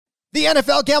The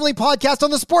NFL Gambling Podcast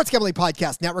on the Sports Gambling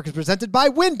Podcast Network is presented by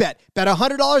WynnBET. Bet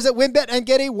 $100 at WynnBET and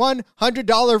get a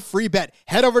 $100 free bet.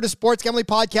 Head over to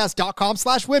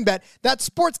sportsgamblingpodcast.com/WynnBET. That's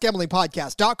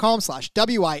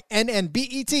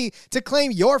sportsgamblingpodcast.com/WINNBET to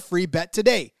claim your free bet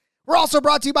today. We're also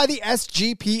brought to you by the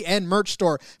SGPN merch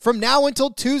store. From now until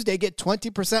Tuesday, get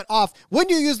 20% off when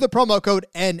you use the promo code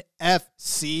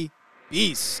NFCBeast.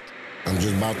 I'm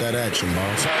just about that action,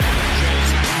 boss.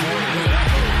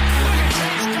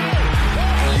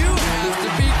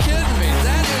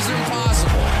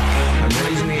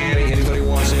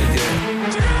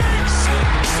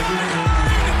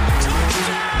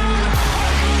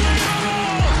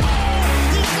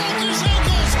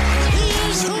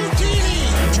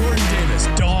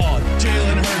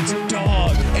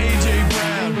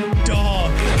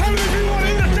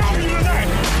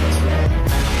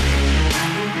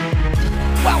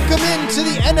 Welcome into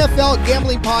the NFL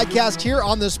Gambling Podcast here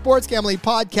on the Sports Gambling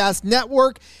Podcast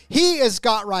Network. He is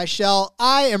Scott Reichel.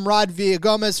 I am Rod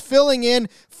Villagomez, filling in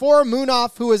for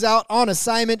Munaf, who is out on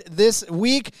assignment this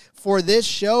week for this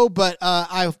show, but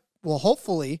I will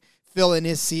hopefully fill in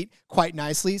his seat quite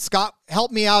nicely. Scott,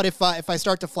 help me out if I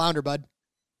start to flounder, bud.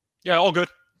 Yeah, all good.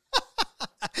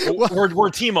 We're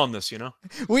a team on this, you know?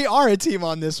 We are a team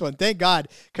on this one. Thank God,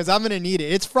 because I'm going to need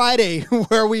it. It's Friday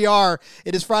where we are.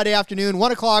 It is Friday afternoon,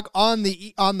 1 o'clock on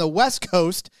the West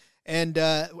Coast. And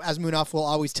as Munaf will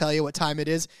always tell you what time it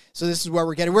is. So this is where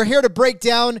we're getting. We're here to break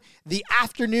down the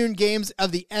afternoon games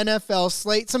of the NFL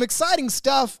slate. Some exciting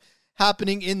stuff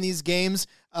happening in these games.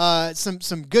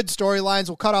 Some good storylines.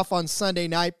 We'll cut off on Sunday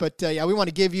night. But yeah, we want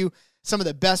to give you some of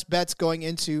the best bets going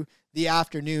into the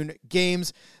afternoon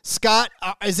games. Scott,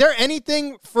 is there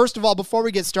anything, first of all, before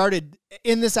we get started,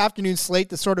 in this afternoon slate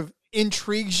that sort of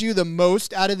intrigues you the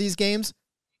most out of these games?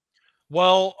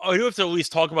 Well, I do have to at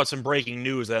least talk about some breaking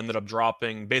news that ended up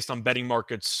dropping based on betting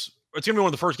markets. It's going to be one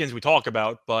of the first games we talk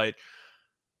about, but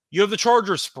you have the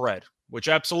Chargers spread, which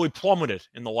absolutely plummeted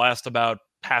in the last about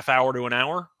half hour to an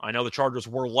hour. I know the Chargers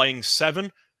were laying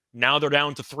 7. Now they're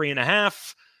down to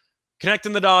 3.5.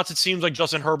 Connecting the dots, it seems like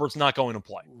Justin Herbert's not going to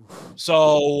play.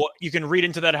 So you can read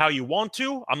into that how you want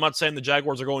to. I'm not saying the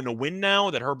Jaguars are going to win now,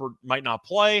 that Herbert might not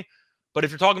play. But if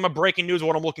you're talking about breaking news,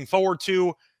 what I'm looking forward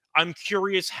to, I'm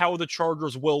curious how the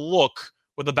Chargers will look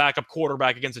with a backup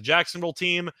quarterback against a Jacksonville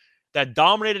team that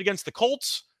dominated against the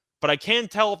Colts. But I can't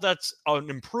tell if that's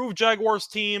an improved Jaguars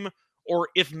team or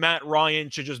if Matt Ryan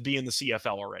should just be in the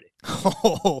CFL already.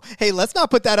 Oh, hey, let's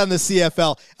not put that on the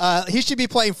CFL. He should be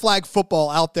playing flag football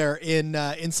out there in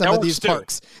some of these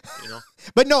parks. You know?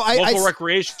 But no, local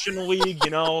recreational league,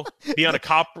 you know, be on a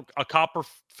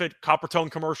Coppertone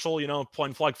commercial, you know,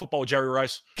 playing flag football with Jerry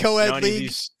Rice. Co-ed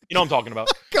league. You know what I'm talking about.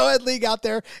 Co-ed league out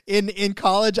there in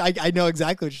college. I know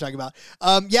exactly what you're talking about.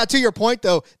 Yeah, to your point,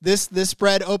 though, this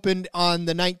spread opened on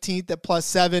the 19th at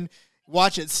 +7.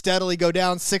 Watch it steadily go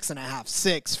down, 6.5,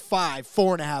 6, 5,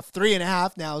 4.5,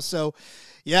 3.5 now. So,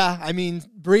 yeah, I mean,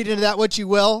 read into that what you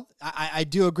will. I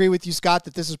do agree with you, Scott,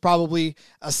 that this is probably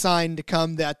a sign to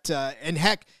come that, and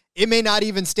heck, it may not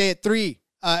even stay at 3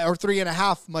 or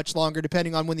 3.5 much longer,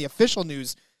 depending on when the official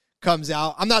news comes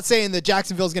out. I'm not saying that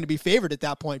Jacksonville is going to be favored at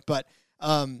that point, but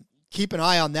keep an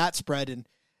eye on that spread. And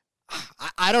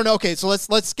I don't know. Okay, so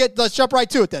let's jump right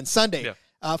to it then. Sunday. Yeah.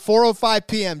 4:05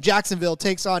 p.m. Jacksonville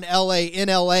takes on LA in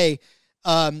LA.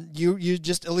 You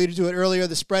just alluded to it earlier.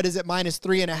 The spread is at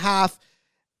 -3.5.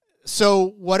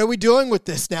 So what are we doing with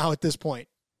this now at this point?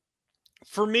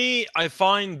 For me, I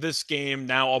find this game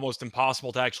now almost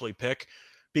impossible to actually pick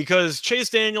because Chase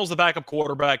Daniels, the backup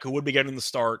quarterback who would be getting the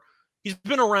start, he's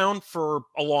been around for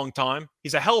a long time.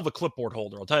 He's a hell of a clipboard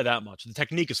holder, I'll tell you that much. The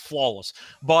technique is flawless,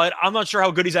 but I'm not sure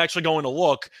how good he's actually going to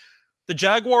look. The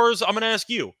Jaguars, I'm going to ask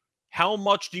you, how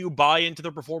much do you buy into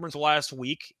their performance last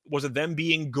week? Was it them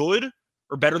being good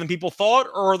or better than people thought,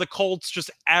 or are the Colts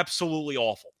just absolutely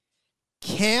awful?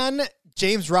 Can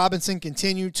James Robinson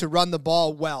continue to run the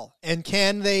ball well? And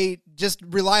can they just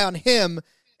rely on him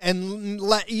and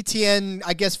let Etienne,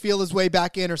 I guess, feel his way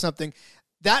back in or something?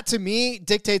 That, to me,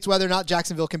 dictates whether or not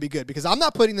Jacksonville can be good, because I'm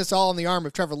not putting this all on the arm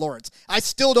of Trevor Lawrence. I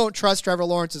still don't trust Trevor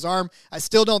Lawrence's arm. I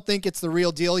still don't think it's the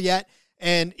real deal yet.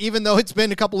 And even though it's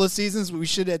been a couple of seasons, we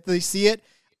should at least see it.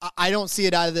 I don't see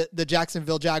it out of the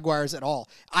Jacksonville Jaguars at all.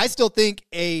 I still think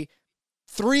a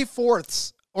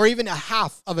 3/4 or even a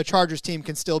half of a Chargers team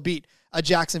can still beat a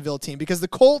Jacksonville team, because the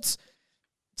Colts,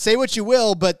 say what you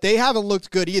will, but they haven't looked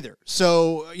good either.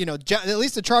 So, you know, at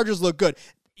least the Chargers look good.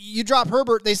 You drop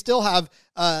Herbert, they still have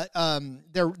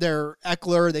their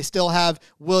Eckler, they still have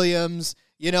Williams,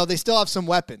 you know, they still have some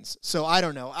weapons. So I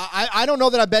don't know. I don't know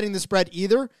that I'm betting the spread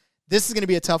either. This is going to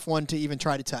be a tough one to even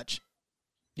try to touch.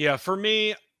 Yeah, for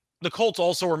me, the Colts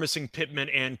also are missing Pittman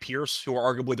and Pierce, who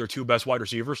are arguably their two best wide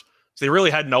receivers. So they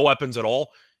really had no weapons at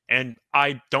all. And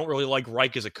I don't really like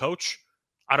Reich as a coach.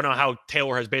 I don't know how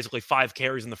Taylor has basically 5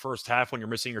 carries in the first half when you're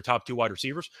missing your top 2 wide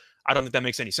receivers. I don't think that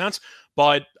makes any sense.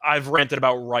 But I've ranted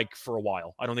about Reich for a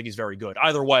while. I don't think he's very good.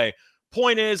 Either way,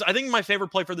 point is, I think my favorite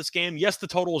play for this game, yes, the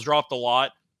total has dropped a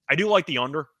lot. I do like the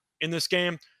under in this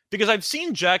game because I've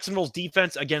seen Jacksonville's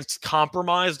defense against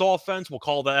compromised offense. We'll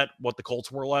call that what the Colts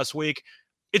were last week.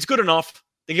 It's good enough.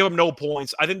 They give up no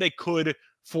points. I think they could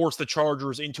force the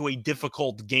Chargers into a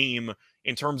difficult game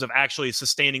in terms of actually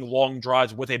sustaining long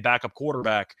drives with a backup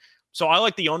quarterback. So I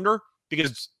like the under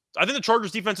because I think the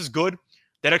Chargers defense is good.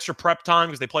 That extra prep time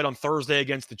because they played on Thursday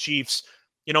against the Chiefs.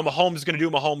 You know, Mahomes is going to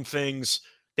do Mahomes things.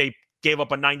 They gave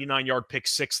up a 99-yard pick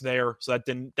 6 there. So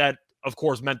that of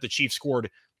course meant the Chiefs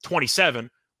scored 27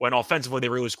 when offensively they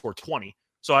really scored 20.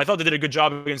 So I thought they did a good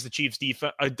job against the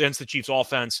Chiefs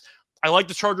offense. I like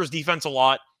the Chargers defense a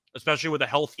lot, especially with a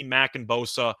healthy Mack and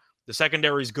Bosa. The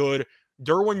secondary is good.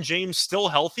 Derwin James still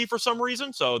healthy for some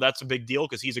reason, so that's a big deal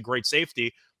because he's a great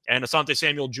safety. And Asante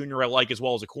Samuel Jr. I like as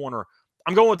well as a corner.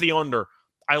 I'm going with the under.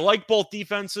 I like both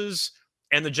defenses,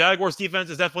 and the Jaguars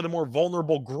defense is definitely the more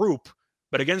vulnerable group.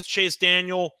 But against Chase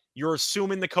Daniel, you're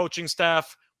assuming the coaching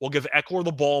staff will give Eckler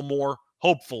the ball more,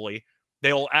 hopefully.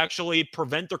 They'll actually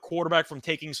prevent their quarterback from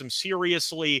taking some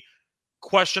seriously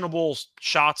questionable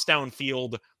shots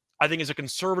downfield. I think it's a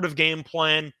conservative game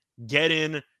plan. Get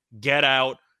in, get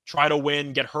out, try to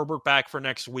win, get Herbert back for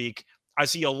next week. I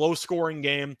see a low-scoring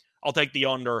game. I'll take the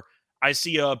under. I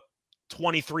see a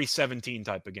 23-17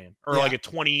 type of game, or like a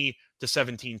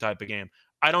 20-17 type of game.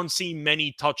 I don't see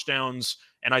many touchdowns,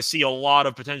 and I see a lot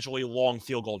of potentially long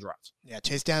field goal drives. Yeah,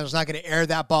 Chase Daniel's not going to air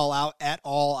that ball out at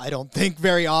all, I don't think,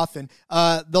 very often.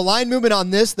 The line movement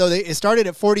on this, though, it started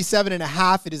at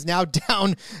 47.5. It is now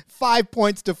down 5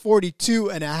 points to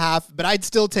 42.5, but I'd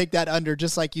still take that under,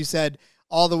 just like you said,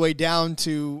 all the way down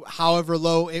to however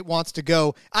low it wants to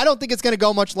go. I don't think it's going to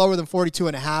go much lower than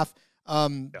 42.5.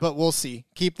 But we'll see.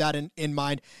 Keep that in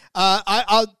mind.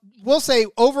 We'll say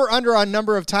over under on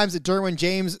number of times that Derwin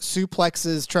James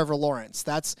suplexes Trevor Lawrence.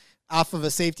 That's off of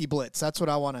a safety blitz. That's what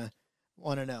I want to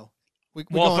know. If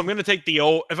I'm going to take the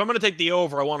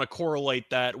over, I want to correlate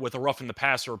that with a roughing the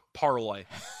passer parlay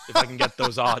if I can get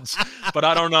those odds. But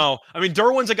I don't know. I mean,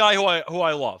 Derwin's a guy who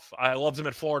I love. I loved him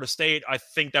at Florida State. I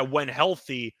think that when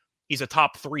healthy, he's a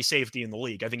top 3 safety in the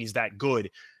league. I think he's that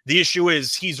good. The issue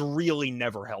is he's really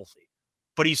never healthy.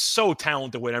 But he's so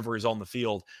talented whenever he's on the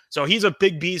field. So he's a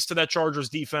big beast to that Chargers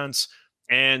defense,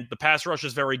 and the pass rush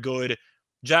is very good.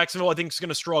 Jacksonville, I think, is going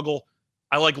to struggle.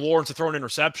 I like Lawrence to throw an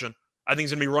interception. I think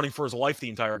he's going to be running for his life the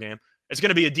entire game. It's going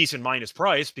to be a decent minus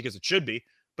price because it should be,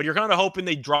 but you're kind of hoping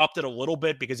they dropped it a little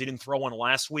bit because he didn't throw one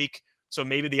last week. So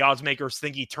maybe the odds makers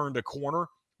think he turned a corner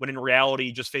when in reality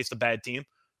he just faced a bad team.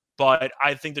 But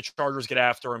I think the Chargers get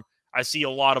after him. I see a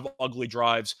lot of ugly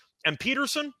drives. And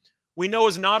Peterson, we know,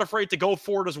 is not afraid to go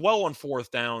for it as well on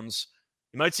 4th downs.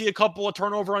 You might see a couple of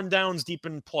turnover on downs deep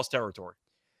in plus territory.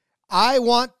 I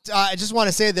just want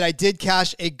to say that I did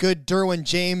cash a good Derwin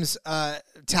James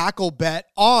tackle bet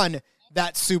on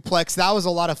that suplex. That was a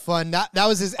lot of fun. That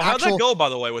was his actual. How'd that go, by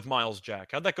the way, with Miles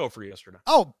Jack? How'd that go for you yesterday?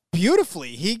 Oh, beautifully.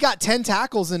 He got 10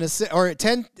 tackles or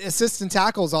 10 assists and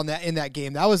tackles in that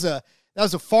game. That was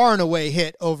a far and away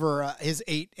hit over his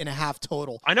 8.5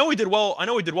 total. I know he did well. In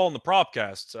the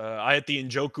propcasts. I had the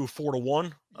Njoku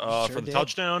 4-1 for the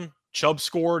touchdown. Chubb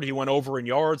scored. He went over in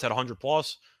yards, had 100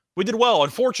 plus. We did well.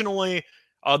 Unfortunately,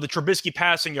 the Trubisky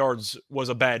passing yards was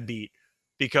a bad beat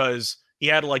because he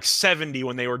had like 70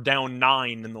 when they were down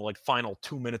 9 in the final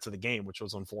 2 minutes of the game, which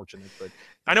was unfortunate. But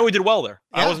I know we did well there.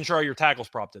 Yeah. I wasn't sure how your tackles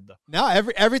prop did though. No,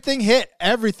 everything hit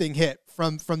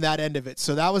from that end of it.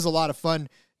 So that was a lot of fun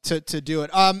to do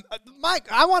it.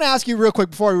 Mike, I want to ask you real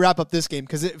quick before we wrap up this game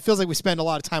because it feels like we spend a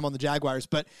lot of time on the Jaguars.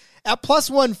 But at plus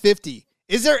 150,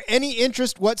 is there any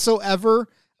interest whatsoever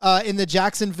in the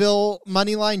Jacksonville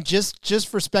money line just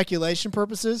for speculation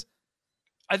purposes?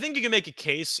 I think you can make a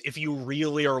case if you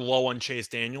really are low on Chase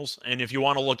Daniels, and if you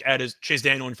want to look at Chase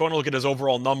Daniel, and if you want to look at his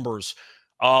overall numbers.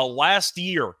 Last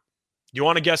year, do you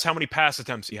want to guess how many pass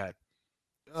attempts he had?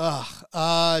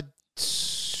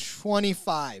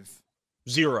 25.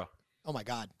 0. Oh my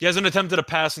God. He hasn't attempted a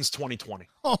pass since 2020.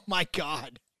 Oh my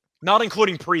God. Not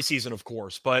including preseason, of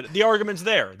course, but the argument's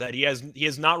there that he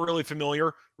is not really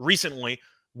familiar recently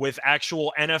with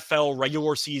actual NFL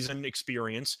regular season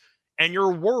experience, and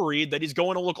you're worried that he's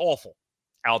going to look awful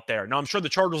out there. Now, I'm sure the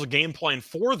Chargers will game plan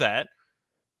for that,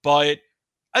 but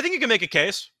I think you can make a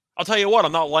case. I'll tell you what,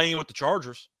 I'm not laying it with the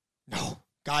Chargers. No,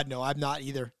 God, no, I'm not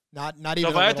either. Not So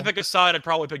even. if I had to pick a side, I'd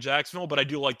probably pick Jacksonville, but I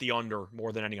do like the under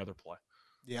more than any other play.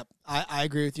 Yep, I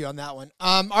agree with you on that one.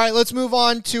 All right, let's move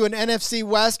on to an NFC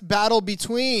West battle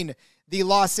between the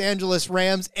Los Angeles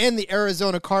Rams and the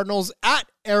Arizona Cardinals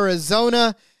at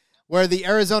Arizona, where the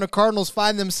Arizona Cardinals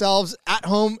find themselves at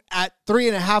home at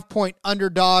 3.5-point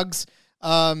underdogs.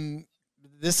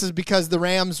 This is because the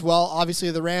Rams, well,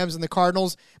 obviously the Rams and the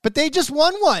Cardinals, but they just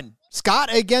won one,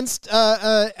 Scott, against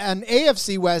an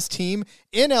AFC West team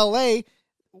in LA,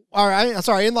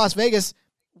 in Las Vegas.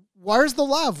 Where's the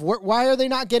love? Why are they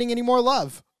not getting any more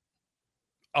love?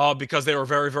 Because they were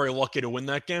very, very lucky to win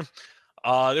that game.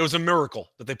 It was a miracle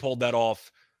that they pulled that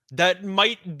off. That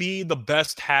might be the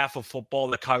best half of football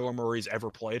that Kyler Murray's ever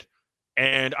played.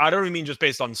 And I don't even mean just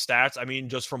based on stats. I mean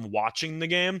just from watching the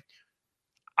game.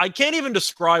 I can't even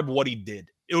describe what he did.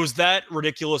 It was that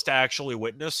ridiculous to actually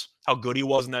witness how good he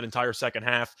was in that entire second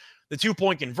half. The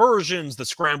 2-point conversions, the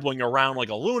scrambling around like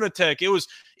a lunatic. It was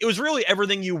really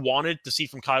everything you wanted to see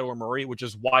from Kyler Murray, which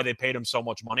is why they paid him so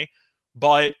much money.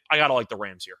 But I got to like the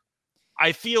Rams here.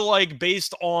 I feel like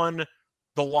based on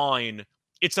the line,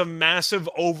 it's a massive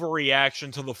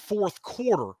overreaction to the fourth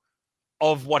quarter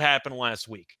of what happened last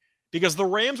week. Because the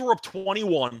Rams were up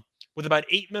 21 with about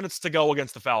 8 minutes to go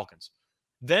against the Falcons.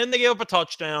 Then they gave up a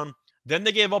touchdown. Then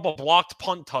they gave up a blocked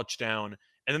punt touchdown.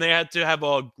 And then they had to have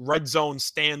a red zone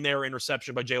stand there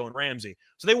interception by Jalen Ramsey.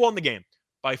 So they won the game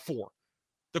by 4.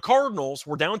 The Cardinals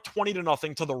were down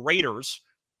 20-0 to the Raiders.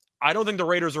 I don't think the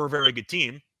Raiders are a very good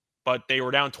team, but they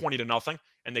were down 20-0,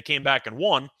 and they came back and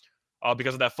won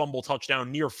because of that fumble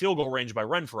touchdown near field goal range by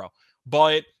Renfrow.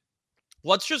 But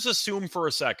let's just assume for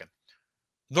a second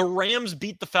the Rams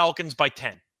beat the Falcons by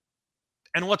 10.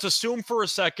 And let's assume for a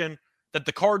second that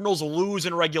the Cardinals lose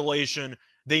in regulation.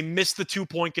 They miss the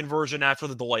 2-point conversion after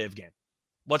the delay of game.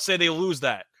 Let's say they lose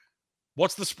that.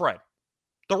 What's the spread?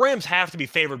 The Rams have to be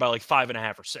favored by like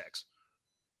 5.5 or 6.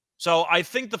 So I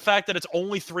think the fact that it's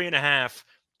only 3.5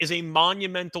 is a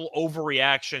monumental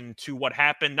overreaction to what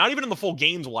happened, not even in the full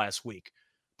games last week,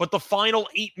 but the final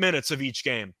 8 minutes of each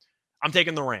game. I'm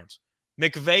taking the Rams.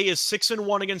 McVay is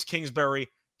 6-1 against Kingsbury.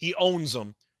 He owns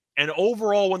them. And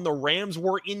overall, when the Rams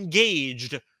were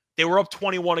engaged, they were up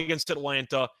 21 against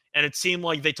Atlanta, and it seemed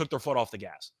like they took their foot off the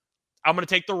gas. I'm going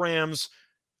to take the Rams.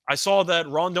 I saw that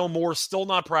Rondale Moore's still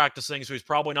not practicing, so he's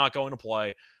probably not going to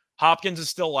play. Hopkins is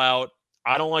still out.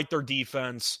 I don't like their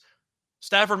defense.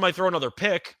 Stafford might throw another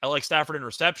pick. I like Stafford in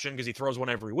reception because he throws one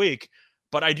every week.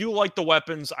 But I do like the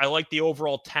weapons. I like the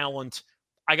overall talent.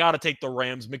 I got to take the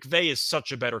Rams. McVay is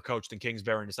such a better coach than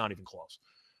Kingsbury, and it's not even close.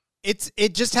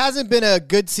 It just hasn't been a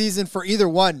good season for either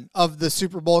one of the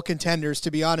Super Bowl contenders, to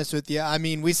be honest with you. I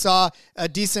mean, we saw a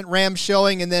decent Rams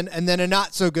showing and then a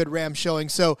not so good Rams showing.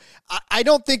 So I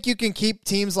don't think you can keep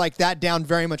teams like that down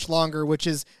very much longer, which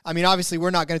is, I mean, obviously we're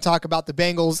not going to talk about the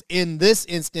Bengals in this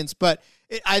instance, but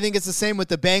I think it's the same with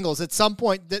the Bengals. At some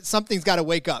point that something's got to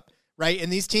wake up, right?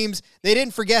 And these teams, they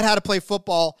didn't forget how to play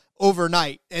football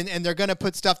overnight, and they're going to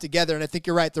put stuff together. And I think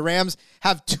you're right. The Rams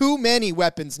have too many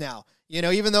weapons now. You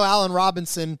know, even though Allen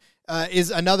Robinson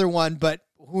is another one, but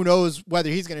who knows whether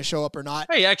he's going to show up or not.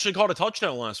 Hey, he actually caught a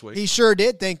touchdown last week. He sure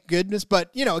did, thank goodness. But,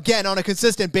 you know, again, on a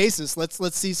consistent basis, let's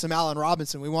see some Allen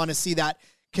Robinson. We want to see that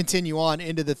continue on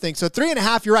into the thing. So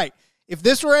 3.5, you're right. If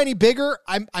this were any bigger,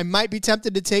 I might be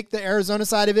tempted to take the Arizona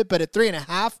side of it, but at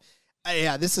 3.5,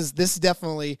 yeah, this is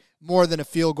definitely more than a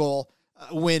field goal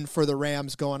win for the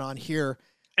Rams going on here.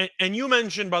 And you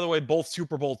mentioned, by the way, both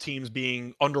Super Bowl teams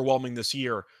being underwhelming this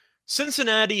year.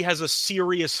 Cincinnati has a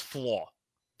serious flaw.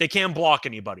 They can't block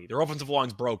anybody. Their offensive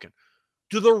line's broken.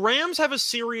 Do the Rams have a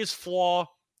serious flaw,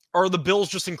 or are the Bills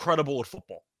just incredible at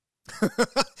football?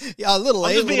 Yeah, a little.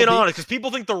 I'm just being honest, because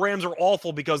people think the Rams are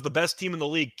awful because the best team in the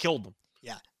league killed them.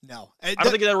 Yeah, no. I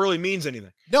don't think that really means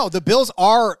anything. No, the Bills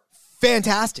are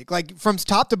fantastic. Like, from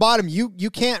top to bottom, you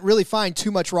can't really find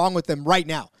too much wrong with them right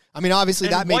now. I mean, obviously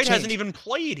and that may White change. hasn't even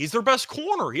played. He's their best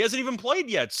corner. He hasn't even played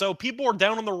yet. So people are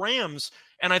down on the Rams,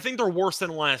 and I think they're worse than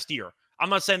last year. I'm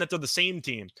not saying that they're the same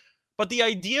team, but the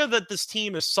idea that this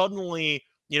team is suddenly,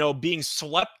 you know, being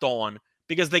slept on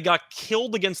because they got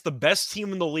killed against the best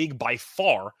team in the league by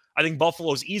far. I think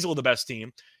Buffalo is easily the best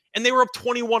team, and they were up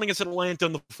 21 against Atlanta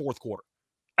in the fourth quarter.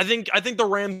 I think the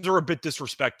Rams are a bit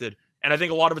disrespected, and I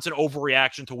think a lot of it's an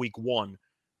overreaction to week 1.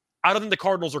 I don't think the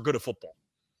Cardinals are good at football.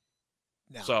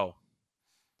 No. So.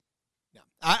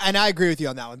 And I agree with you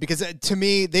on that one, because to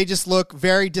me, they just look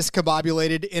very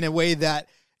discombobulated in a way that,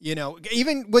 you know,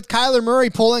 even with Kyler Murray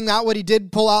pulling out what he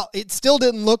did pull out, it still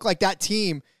didn't look like that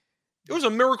team. It was a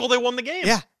miracle they won the game.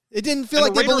 Yeah. It didn't feel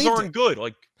and like the they Raiders believed aren't it. good.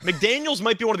 Like, McDaniels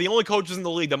might be one of the only coaches in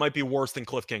the league that might be worse than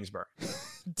Cliff Kingsbury.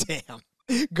 Damn.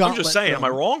 I'm just saying, am I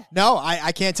wrong? No,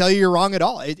 I can't tell you you're wrong at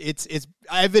all. It's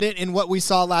evident in what we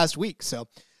saw last week. So,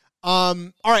 all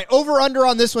right, over under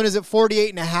on this one is at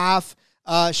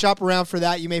 48.5. Shop around for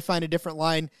that. You may find a different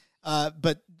line,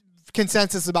 but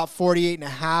consensus is about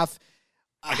 48.5.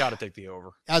 I got to take the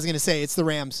over. I was going to say, it's the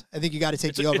Rams. I think you got to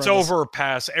take the over. It's over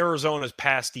pass. Arizona's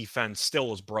pass defense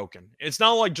still is broken. It's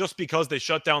not like just because they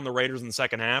shut down the Raiders in the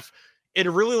second half. It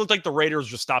really looked like the Raiders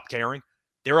just stopped caring.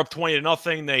 They were up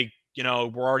 20-0. They,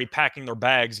 were already packing their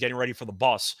bags, getting ready for the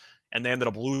bus, and they ended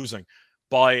up losing.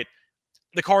 But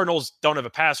the Cardinals don't have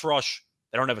a pass rush.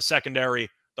 They don't have a secondary.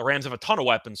 The Rams have a ton of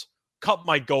weapons. Kupp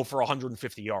might go for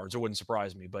 150 yards. It wouldn't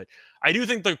surprise me. But I do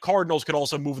think the Cardinals could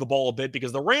also move the ball a bit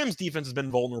because the Rams' defense has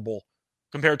been vulnerable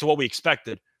compared to what we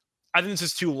expected. I think this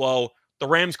is too low. The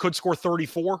Rams could score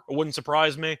 34. It wouldn't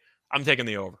surprise me. I'm taking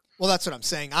the over. Well, that's what I'm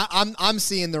saying. I'm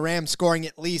seeing the Rams scoring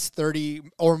at least 30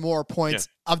 or more points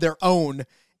of their own,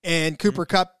 and Cooper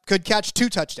Kupp could catch 2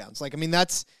 touchdowns.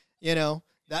 That's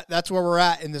that's where we're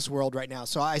at in this world right now.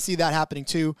 So I see that happening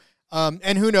too.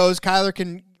 And who knows? Kyler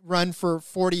can run for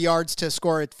 40 yards to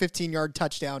score a 15-yard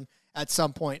touchdown at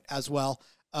some point as well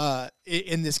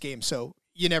in this game. So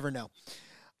you never know.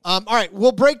 All right,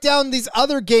 we'll break down these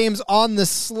other games on the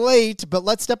slate, but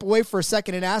let's step away for a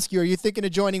second and ask you, are you thinking of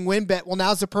joining WynnBET? Well,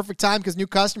 now's the perfect time because new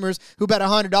customers who bet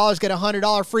 $100 get a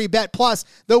 $100 free bet. Plus,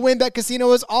 the WynnBET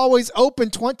Casino is always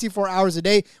open 24 hours a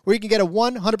day where you can get a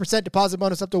 100% deposit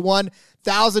bonus up to $1,000.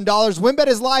 WynnBET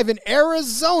is live in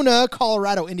Arizona,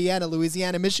 Colorado, Indiana,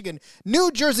 Louisiana, Michigan, New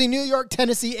Jersey, New York,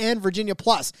 Tennessee, and Virginia.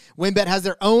 Plus, WynnBET has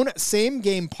their own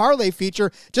same-game parlay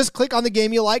feature. Just click on the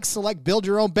game you like, select build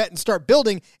your own bet, and start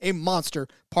building a monster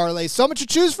parlay. So much to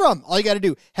choose from. All you got to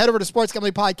do, head over to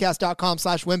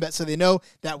sportsgamblingpodcast.com/WynnBET so they know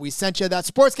that we sent you.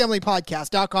 That's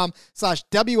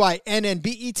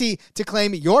sportsgamblingpodcast.com/WYNNBET to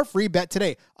claim your free bet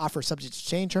today. Offer subject to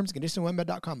change. Terms and conditions at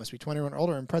WynnBET.com. Must be 21 or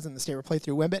older and present in the state where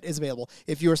playthrough WynnBET is available.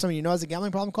 If you or someone you know has a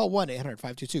gambling problem, call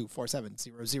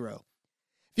 1-800-522-4700.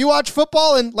 If you watch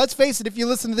football, and let's face it, if you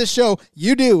listen to this show,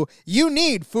 you do, you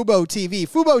need Fubo TV.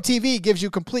 Fubo TV gives you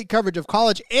complete coverage of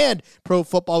college and pro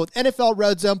football with NFL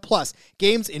Red Zone Plus,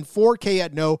 games in 4K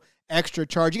at no extra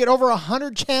charge. You get over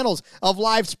 100 channels of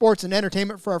live sports and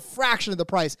entertainment for a fraction of the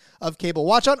price of cable.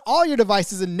 Watch on all your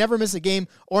devices and never miss a game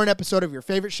or an episode of your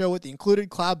favorite show with the included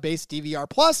cloud-based DVR.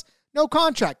 Plus, no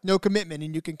contract, no commitment,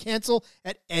 and you can cancel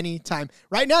at any time.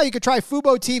 Right now, you can try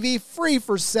Fubo TV free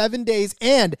for 7 days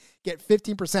and get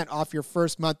 15% off your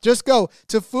first month. Just go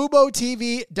to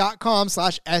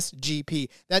FuboTV.com/SGP.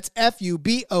 That's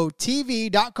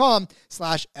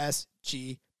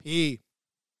FUBOTV.com/SGP.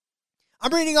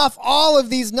 I'm reading off all of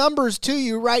these numbers to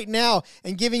you right now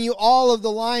and giving you all of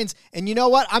the lines. And you know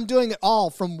what? I'm doing it all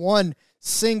from one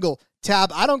single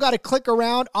tab. I don't got to click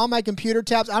around on my computer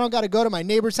tabs. I don't got to go to my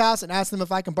neighbor's house and ask them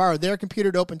if I can borrow their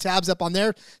computer to open tabs up on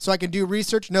there so I can do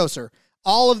research. No, sir.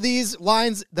 All of these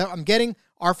lines that I'm getting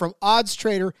are from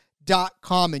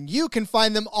oddstrader.com, and you can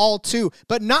find them all too.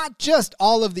 But not just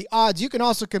all of the odds. You can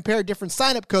also compare different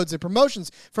sign-up codes and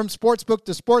promotions from sportsbook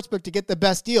to sportsbook to get the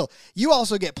best deal. You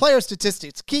also get player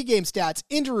statistics, key game stats,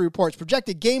 injury reports,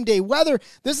 projected game day weather.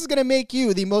 This is going to make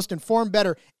you the most informed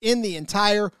bettor in the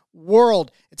entire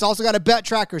world. It's also got a bet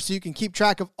tracker so you can keep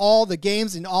track of all the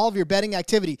games and all of your betting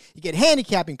activity. You get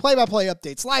handicapping, play-by-play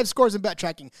updates, live scores and bet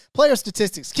tracking, player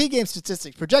statistics, key game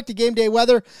statistics, projected game day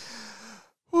weather.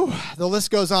 Whew, the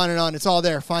list goes on and on. It's all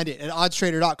there. Find it at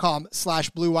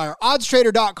oddstrader.com/BlueWire.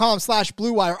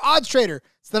 Oddstrader.com/BlueWire. OddsTrader.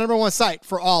 It's the number one site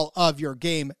for all of your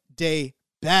game day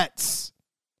bets.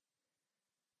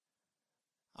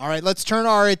 All right, let's turn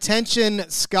our attention,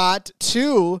 Scott,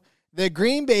 to the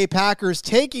Green Bay Packers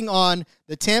taking on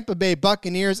the Tampa Bay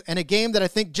Buccaneers, and a game that I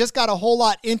think just got a whole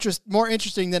lot more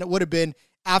interesting than it would have been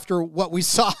after what we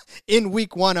saw in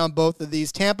week one on both of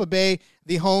these. Tampa Bay,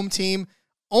 the home team,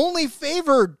 only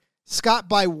favored, Scott,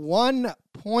 by 1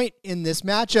 point in this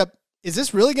matchup. Is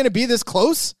this really going to be this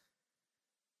close?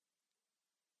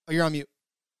 Oh, you're on mute.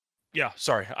 Yeah,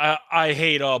 sorry. I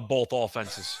hate both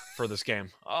offenses for this game.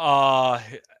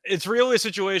 It's really a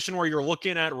situation where you're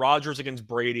looking at Rodgers against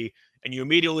Brady, and you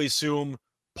immediately assume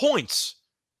points.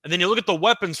 And then you look at the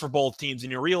weapons for both teams,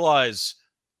 and you realize,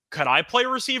 could I play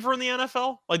receiver in the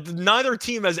NFL? Like, neither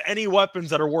team has any weapons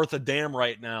that are worth a damn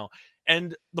right now.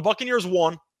 And the Buccaneers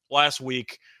won last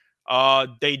week.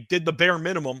 They did the bare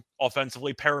minimum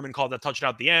offensively. Perriman called that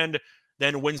touchdown at the end.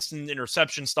 Then Winston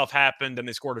interception stuff happened, and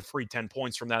they scored a free 10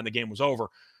 points from that, and the game was over.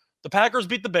 The Packers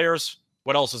beat the Bears.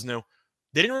 What else is new?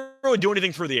 They didn't really do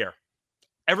anything through the air.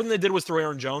 Everything they did was through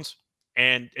Aaron Jones,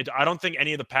 and I don't think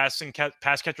any of the pass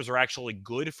catchers are actually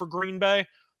good for Green Bay.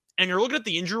 And you're looking at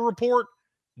the injury report,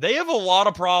 They have a lot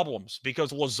of problems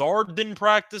because Lazard didn't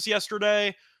practice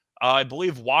yesterday. I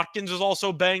believe Watkins is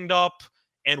also banged up,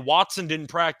 and Watson didn't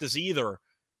practice either.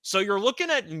 So you're looking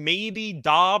at maybe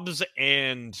Dobbs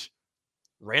and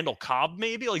Randall Cobb,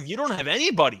 maybe. Like, you don't have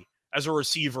anybody as a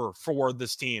receiver for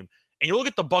this team. And you look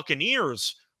at the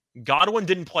Buccaneers, Godwin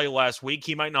didn't play last week.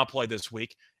 He might not play this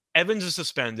week. Evans is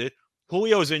suspended.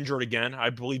 Julio's injured again. I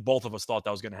believe both of us thought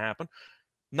that was going to happen.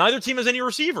 Neither team has any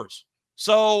receivers.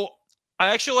 So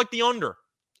I actually like the under.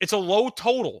 It's a low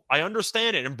total. I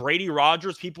understand it. And Brady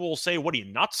Rodgers, people will say, what are you,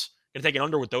 nuts? Going to take an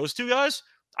under with those two guys?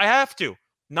 I have to.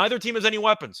 Neither team has any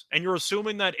weapons. And you're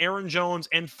assuming that Aaron Jones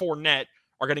and Fournette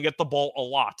are going to get the ball a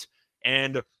lot.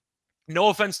 And no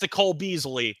offense to Cole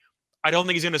Beasley, I don't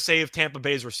think he's going to save Tampa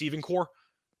Bay's receiving core.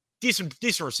 Decent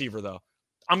receiver, though.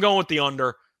 I'm going with the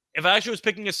under. If I actually was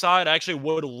picking a side, I actually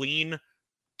would lean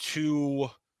to...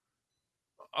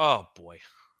 Oh, boy.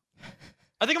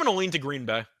 I think I'm going to lean to Green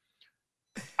Bay.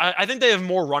 I think they have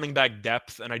more running back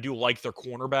depth, and I do like their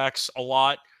cornerbacks a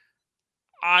lot.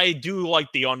 I do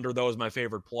like the under, though, as my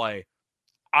favorite play.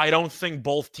 I don't think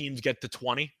both teams get to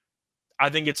 20. I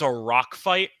think it's a rock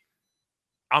fight.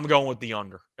 I'm going with the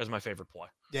under as my favorite play.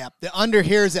 Yeah, the under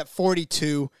here is at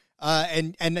 42.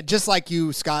 And just like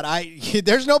you, Scott,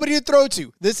 there's nobody to throw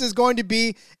to. This is going to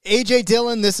be A.J.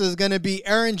 Dillon. This is going to be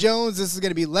Aaron Jones. This is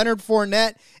going to be Leonard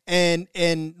Fournette. And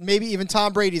maybe even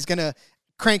Tom Brady's going to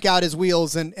crank out his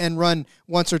wheels and run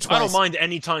once or twice. I don't mind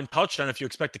anytime touchdown if you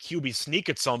expect a QB sneak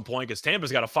at some point, because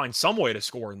Tampa's got to find some way to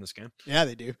score in this game. Yeah,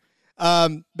 they do.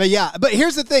 But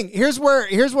here's the thing. Here's where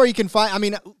you can find, I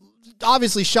mean,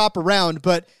 obviously shop around,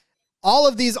 but all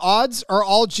of these odds are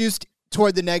all juiced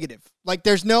toward the negative. Like,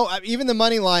 there's no, even the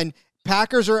money line,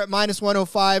 Packers are at minus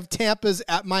 105, Tampa's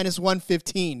at minus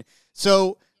 115.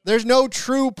 So there's no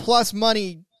true plus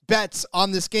money bets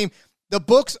on this game. The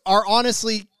books are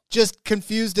honestly just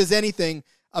confused as anything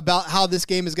about how this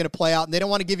game is going to play out, and they don't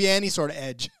want to give you any sort of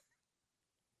edge.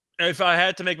 If I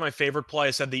had to make my favorite play,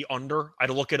 I said the under. I'd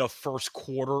look at a first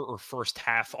quarter or first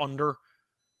half under.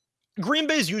 Green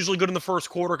Bay's usually good in the first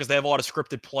quarter because they have a lot of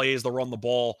scripted plays. They'll run the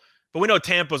ball. But we know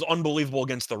Tampa's unbelievable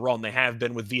against the run. They have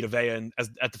been with Vita Vea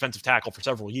at defensive tackle for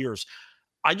several years.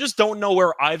 I just don't know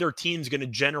where either team's going to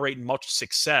generate much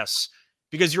success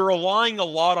because you're relying a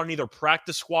lot on either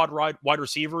practice squad wide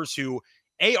receivers who,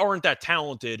 A, aren't that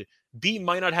talented, B,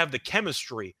 might not have the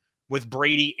chemistry with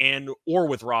Brady or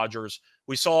with Rodgers.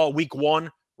 We saw week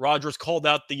one, Rodgers called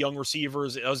out the young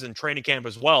receivers. It was in training camp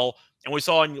as well. And we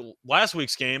saw in last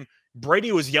week's game,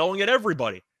 Brady was yelling at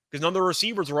everybody because none of the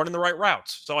receivers are running the right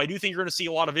routes. So I do think you're going to see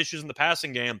a lot of issues in the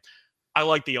passing game. I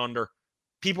like the under.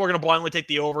 People are going to blindly take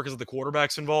the over because of the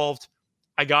quarterbacks involved.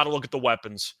 I got to look at the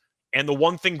weapons. And the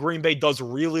one thing Green Bay does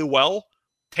really well,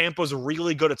 Tampa's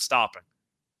really good at stopping.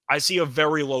 I see a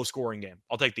very low-scoring game.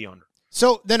 I'll take the under.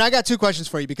 So then I got two questions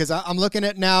for you because I'm looking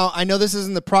at now. I know this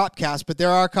isn't the prop cast, but there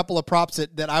are a couple of props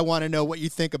that I want to know what you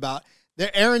think about.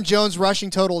 The Aaron Jones rushing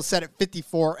total is set at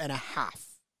 54.5.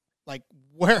 Like,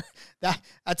 where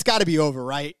that's got to be over,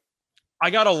 right?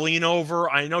 I got to lean over.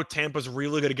 I know Tampa's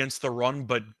really good against the run,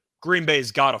 but Green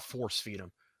Bay's got to force feed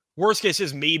him. Worst case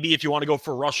is maybe if you want to go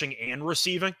for rushing and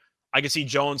receiving, I can see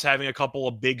Jones having a couple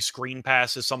of big screen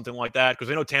passes, something like that, because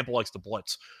we know Tampa likes to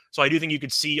blitz. So I do think you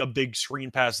could see a big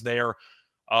screen pass there,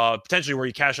 potentially where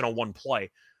you cash in on one play.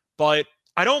 But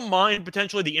I don't mind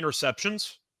potentially the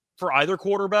interceptions for either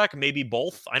quarterback, maybe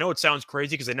both. I know it sounds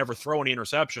crazy because they never throw any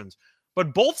interceptions,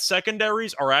 but both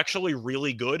secondaries are actually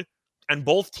really good, and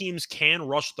both teams can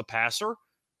rush the passer.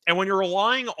 And when you're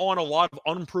relying on a lot of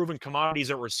unproven commodities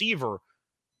at receiver,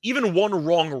 even one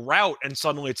wrong route and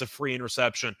suddenly it's a free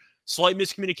interception. Slight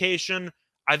miscommunication.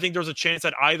 I think there's a chance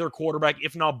that either quarterback,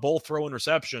 if not both, throw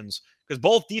interceptions because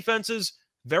both defenses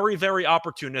very, very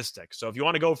opportunistic. So if you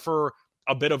want to go for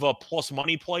a bit of a plus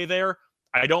money play there,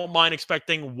 I don't mind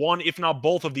expecting one, if not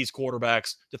both of these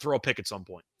quarterbacks to throw a pick at some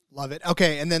point. Love it.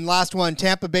 Okay, and then last one,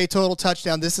 Tampa Bay total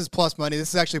touchdown. This is plus money. This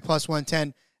is actually plus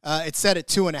 110. It's set at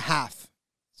 2.5.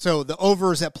 So the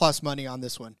over is at plus money on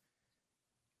this one.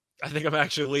 I think I'm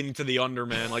actually leaning to the under,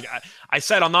 man. Like I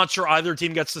said, I'm not sure either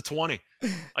team gets to 20.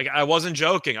 Like, I wasn't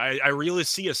joking. I really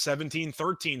see a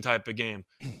 17-13 type of game.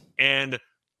 And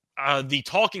the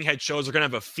talking head shows are going to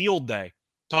have a field day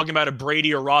talking about if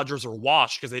Brady or Rodgers are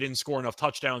washed because they didn't score enough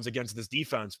touchdowns against this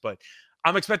defense. But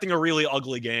I'm expecting a really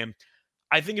ugly game.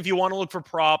 I think if you want to look for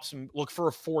props and look for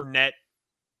a Fournette,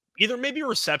 either maybe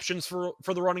receptions for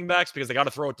the running backs because they got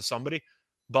to throw it to somebody.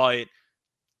 But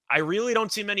I really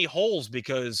don't see many holes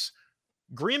because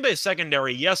Green Bay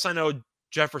secondary, yes, I know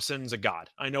Jefferson's a god.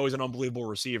 I know he's an unbelievable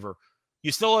receiver.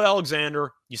 You still have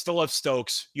Alexander. You still have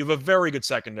Stokes. You have a very good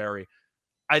secondary.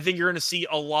 I think you're going to see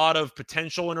a lot of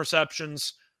potential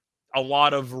interceptions, a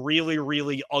lot of really,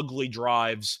 really ugly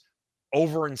drives.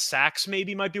 Over in sacks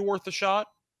maybe might be worth a shot.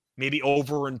 Maybe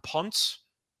over in punts.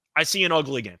 I see an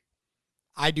ugly game.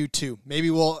 I do too. Maybe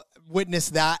we'll witness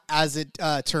that as it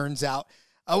turns out.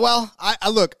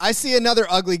 I see another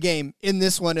ugly game in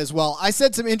this one as well. I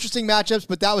said some interesting matchups,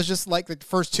 but that was just like the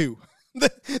first two.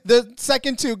 The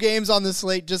second two games on the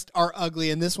slate just are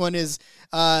ugly, and this one is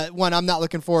one I'm not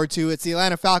looking forward to. It's the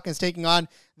Atlanta Falcons taking on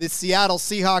the Seattle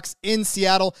Seahawks in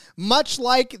Seattle. Much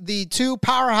like the two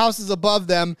powerhouses above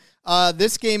them,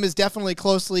 this game is definitely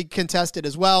closely contested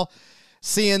as well.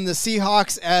 Seeing the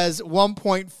Seahawks as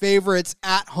 1-point favorites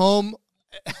at home.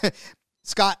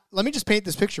 Scott, let me just paint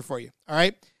this picture for you, all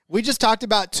right? We just talked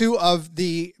about two of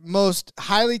the most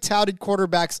highly touted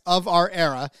quarterbacks of our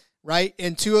era, right?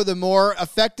 And two of the more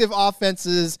effective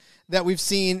offenses that we've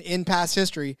seen in past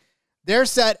history. They're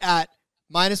set at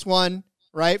 -1,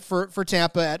 right, for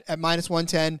Tampa at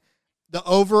 -110. The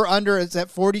over-under is at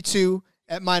 42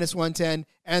 at -110,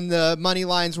 and the money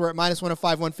lines were at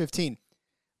 -105, 115.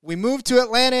 We moved to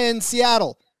Atlanta and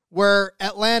Seattle, where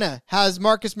Atlanta has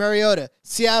Marcus Mariota.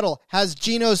 Seattle has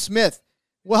Geno Smith.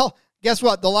 Well, guess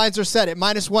what? The lines are set at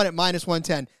 -1 at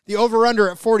 -110. The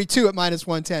over-under at 42 at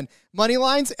 -110. Money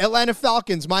lines, Atlanta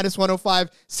Falcons,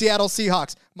 -105. Seattle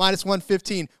Seahawks,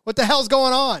 -115. What the hell's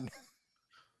going on?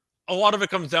 A lot of it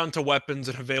comes down to weapons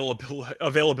and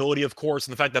availability, of course,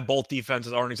 and the fact that both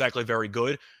defenses aren't exactly very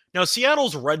good. Now,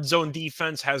 Seattle's red zone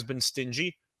defense has been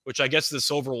stingy, which I guess is the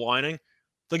silver lining.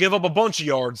 They give up a bunch of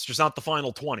yards, just not the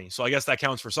final 20. So I guess that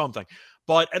counts for something.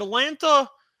 But Atlanta,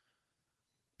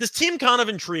 this team kind of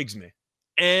intrigues me.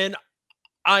 And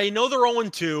I know they're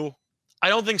 0-2. I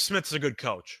don't think Smith's a good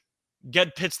coach.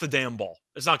 Get Pitts the damn ball.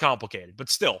 It's not complicated. But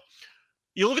still,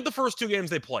 you look at the first two games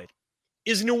they played.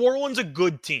 Is New Orleans a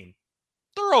good team?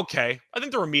 They're okay. I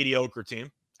think they're a mediocre team.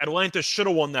 Atlanta should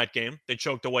have won that game. They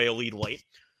choked away a lead late.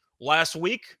 Last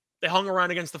week, they hung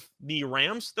around against the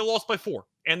Rams. They lost by 4.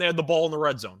 And they had the ball in the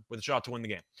red zone with a shot to win the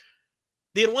game.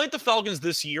 The Atlanta Falcons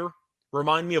this year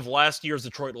remind me of last year's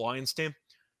Detroit Lions team.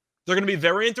 They're going to be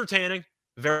very entertaining,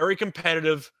 very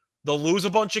competitive. They'll lose a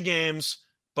bunch of games,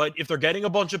 but if they're getting a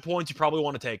bunch of points, you probably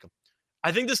want to take them.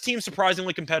 I think this team's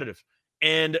surprisingly competitive.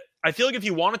 And I feel like if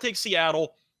you want to take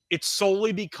Seattle, it's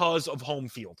solely because of home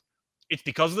field. It's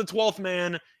because of the 12th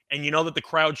man, and you know that the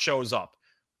crowd shows up.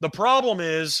 The problem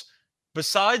is,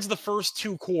 besides the first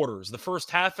two quarters, the first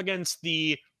half against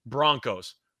the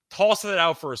Broncos, toss that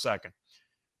out for a second.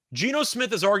 Geno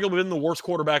Smith has arguably been the worst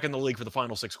quarterback in the league for the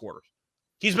final 6 quarters.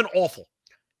 He's been awful.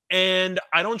 And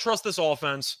I don't trust this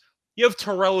offense. You have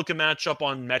Terrell who can match up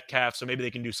on Metcalf, so maybe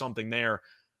they can do something there.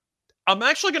 I'm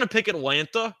actually going to pick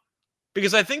Atlanta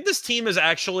because I think this team is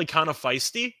actually kind of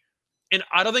feisty, and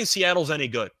I don't think Seattle's any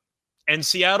good. And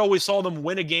Seattle, we saw them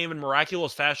win a game in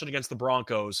miraculous fashion against the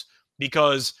Broncos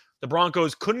because the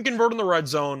Broncos couldn't convert in the red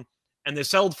zone, and they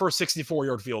settled for a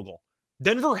 64-yard field goal.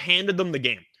 Denver handed them the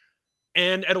game.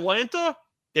 And Atlanta,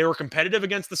 they were competitive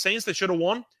against the Saints. They should have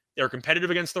won. They were competitive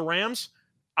against the Rams.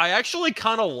 I actually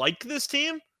kind of like this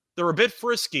team. They're a bit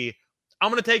frisky.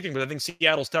 I'm going to take them because I think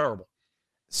Seattle's terrible.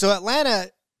 So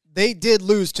Atlanta, they did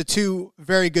lose to two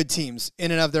very good teams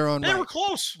in and of their own right. They were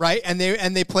close. Right? And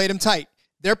they played them tight.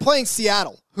 They're playing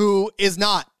Seattle, who is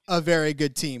not a very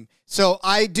good team. So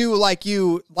I do like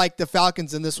the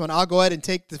Falcons in this one. I'll go ahead and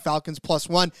take the Falcons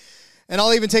 +1. And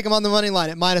I'll even take them on the money line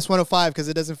at -105 because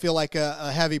it doesn't feel like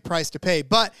a heavy price to pay.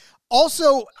 But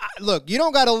also, look, you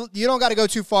don't gotta go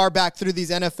too far back through these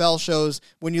NFL shows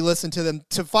when you listen to them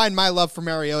to find my love for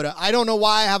Mariota. I don't know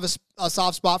why I have a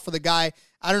soft spot for the guy.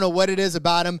 I don't know what it is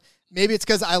about him. Maybe it's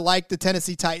because I like the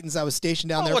Tennessee Titans. I was stationed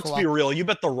down there for a while. Let's be real. You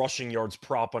bet the rushing yards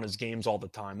prop on his games all the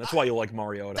time. That's why you like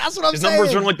Mariota. That's what I'm saying. His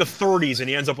numbers are in like the 30s, and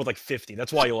he ends up with like 50.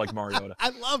 That's why you like Mariota. I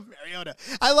love Mariota.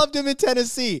 I loved him in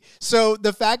Tennessee. So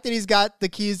the fact that he's got the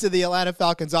keys to the Atlanta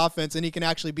Falcons offense and he can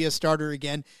actually be a starter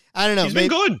again, I don't know. He's been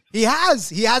good. He has.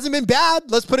 He hasn't been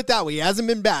bad. Let's put it that way. He hasn't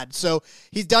been bad. So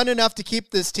he's done enough to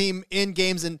keep this team in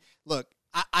games. And look,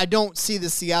 I don't see the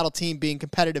Seattle team being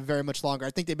competitive very much longer.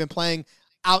 I think they've been playing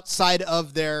outside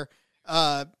of their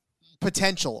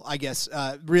potential, I guess,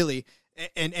 really.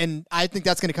 And I think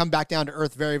that's going to come back down to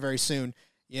earth very, very soon.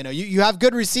 You know, you have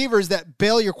good receivers that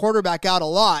bail your quarterback out a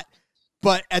lot,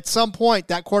 but at some point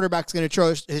that quarterback's going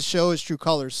to show his true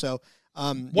colors. So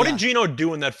what did Geno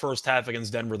do in that first half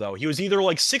against Denver, though? He was either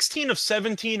like 16 of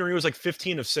 17 or he was like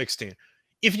 15 of 16.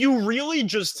 If you really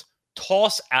just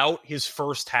toss out his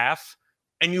first half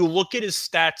and you look at his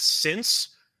stats since,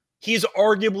 he's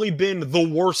arguably been the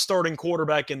worst starting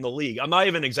quarterback in the league. I'm not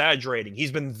even exaggerating.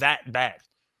 He's been that bad.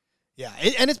 Yeah,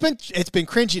 and it's been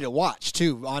cringy to watch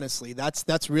too. Honestly,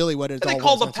 that's really what it's all. They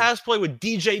called the pass play with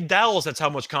DJ Dallas. That's how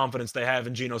much confidence they have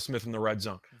in Geno Smith in the red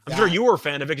zone. I'm sure you were a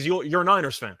fan of it because you're a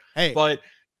Niners fan. Hey, but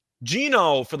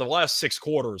Geno for the last 6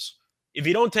 quarters, if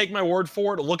you don't take my word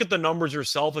for it, look at the numbers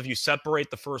yourself. If you separate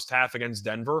the first half against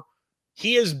Denver,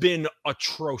 he has been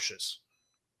atrocious,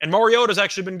 and Mariota's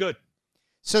actually been good.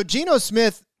 So Geno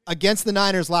Smith against the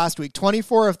Niners last week,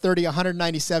 24 of 30,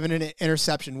 197 in an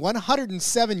interception.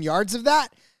 107 yards of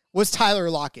that was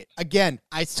Tyler Lockett. Again,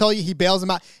 I tell you, he bails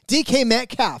him out. DK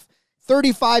Metcalf,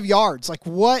 35 yards. Like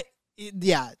what?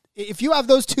 Yeah, if you have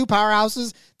those two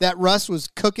powerhouses that Russ was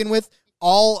cooking with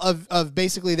all of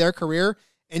basically their career,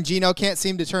 and Geno can't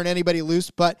seem to turn anybody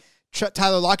loose but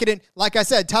Tyler Lockett. And like I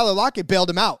said, Tyler Lockett bailed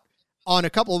him out on a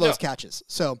couple of those catches.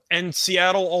 And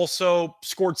Seattle also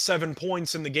scored 7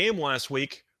 points in the game last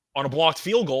week on a blocked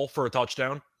field goal for a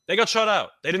touchdown. They got shut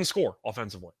out. They didn't score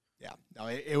offensively. Yeah, no,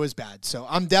 it was bad. So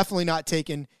I'm definitely not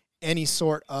taking any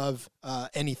sort of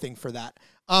anything for that.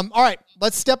 All right,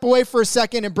 let's step away for a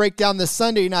second and break down the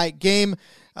Sunday night game.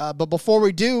 But before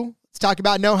we do, let's talk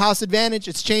about No House Advantage.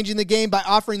 It's changing the game by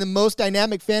offering the most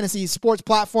dynamic fantasy sports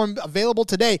platform available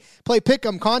today. Play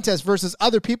pick'em contests versus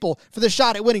other people for the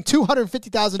shot at winning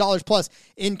 $250,000 plus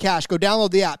in cash. Go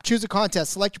download the app, choose a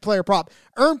contest, select your player prop,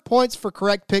 earn points for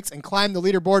correct picks, and climb the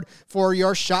leaderboard for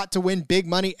your shot to win big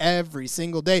money every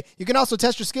single day. You can also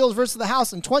test your skills versus the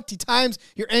house and 20 times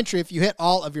your entry if you hit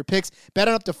all of your picks. Bet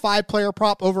on up to 5 player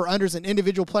prop over-unders and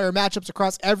individual player matchups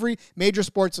across every major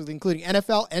sports, including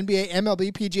NFL, NBA,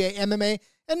 MLB, PGA, MMA,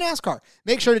 and NASCAR.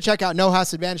 Make sure to check out No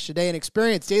House Advantage today and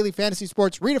experience daily fantasy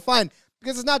sports redefined,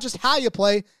 because it's not just how you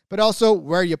play, but also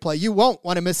where you play. You won't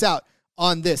want to miss out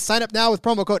on this. Sign up now with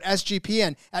promo code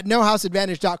SGPN at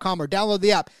nohouseadvantage.com or download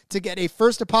the app to get a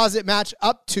first deposit match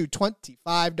up to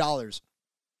 $25.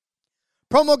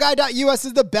 PromoGuy.us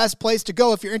is the best place to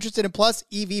go if you're interested in Plus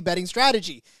EV betting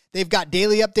strategy. They've got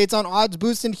daily updates on odds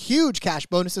boosts and huge cash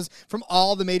bonuses from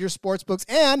all the major sports books,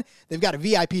 and they've got a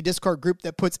VIP Discord group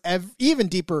that puts even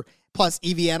deeper Plus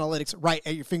EV analytics right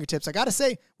at your fingertips. I got to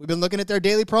say, we've been looking at their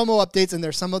daily promo updates, and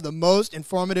they're some of the most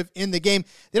informative in the game.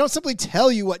 They don't simply tell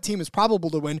you what team is probable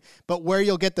to win, but where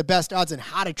you'll get the best odds and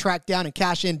how to track down and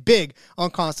cash in big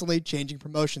on constantly changing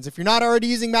promotions. If you're not already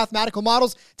using mathematical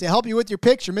models to help you with your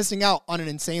picks, you're missing out on an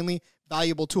insanely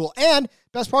valuable tool. And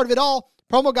best part of it all,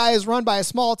 Promo Guy is run by a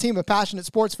small team of passionate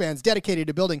sports fans dedicated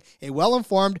to building a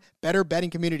well-informed, better betting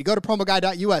community. Go to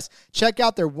promoguy.us. Check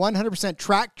out their 100%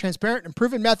 tracked, transparent, and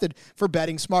proven method for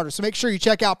betting smarter. So make sure you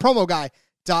check out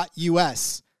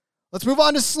promoguy.us. Let's move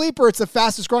on to Sleeper. It's the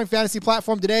fastest growing fantasy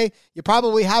platform today. You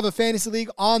probably have a fantasy league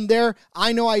on there.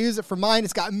 I know I use it for mine.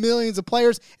 It's got millions of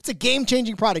players. It's a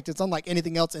game-changing product. It's unlike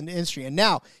anything else in the industry. And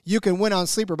now you can win on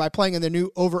Sleeper by playing in their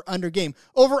new Over-Under game.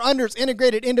 Over-Under is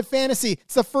integrated into fantasy.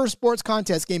 It's the first sports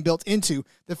contest game built into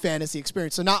the fantasy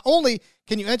experience. So not only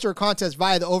can you enter a contest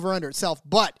via the Over-Under itself,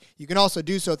 but you can also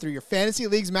do so through your fantasy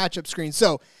league's matchup screen.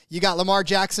 So you got Lamar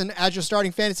Jackson as your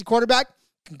starting fantasy quarterback.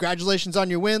 Congratulations on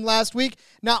your win last week.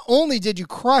 Not only did you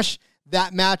crush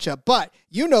that matchup, but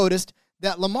you noticed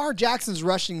that Lamar Jackson's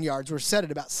rushing yards were set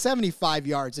at about 75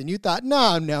 yards, and you thought,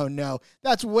 no,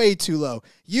 that's way too low.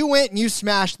 You went and you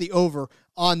smashed the over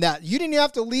on that. You didn't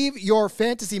have to leave your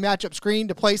fantasy matchup screen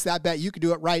to place that bet. You could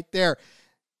do it right there.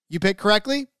 You picked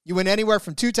correctly. You win anywhere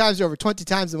from 2 times to over 20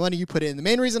 times the money you put in. The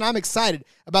main reason I'm excited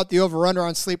about the Over-Under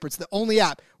on Sleeper, it's the only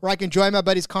app where I can join my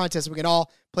buddies' contests and we can all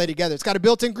play together. It's got a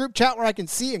built-in group chat where I can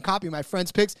see and copy my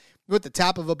friends' picks with the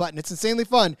tap of a button. It's insanely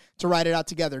fun to write it out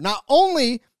together. Not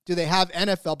only do they have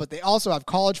NFL, but they also have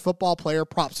college football player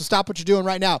props. So stop what you're doing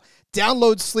right now.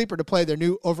 Download Sleeper to play their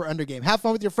new Over-Under game. Have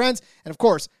fun with your friends, and of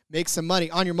course, make some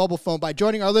money on your mobile phone by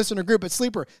joining our listener group at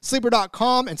Sleeper.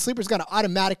 Sleeper.com, and Sleeper's going to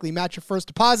automatically match your first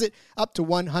deposit up to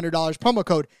 $100. Promo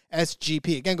code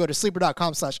SGP. Again, go to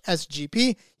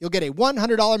Sleeper.com/SGP. You'll get a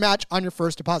 $100 match on your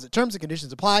first deposit. Terms and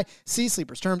conditions apply. See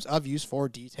Sleeper's terms of use for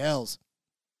details.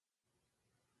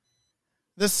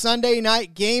 The Sunday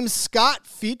night game, Scott,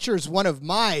 features one of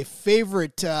my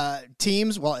favorite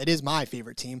teams. Well, it is my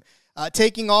favorite team.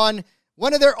 Taking on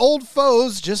one of their old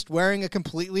foes, just wearing a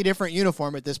completely different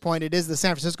uniform at this point. It is the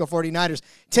San Francisco 49ers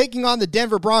taking on the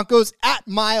Denver Broncos at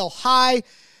Mile High.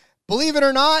 Believe it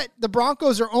or not, the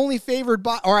Broncos are only favored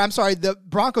by, the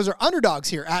Broncos are underdogs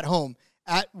here at home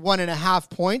at 1.5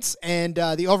 points. And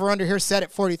the over-under here set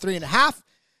at 43.5.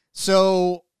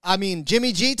 So, I mean,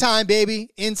 Jimmy G time, baby.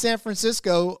 In San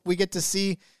Francisco, we get to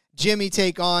see Jimmy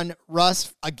take on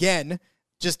Russ again,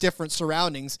 just different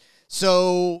surroundings.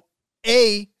 So,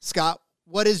 A, Scott,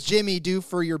 what does Jimmy do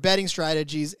for your betting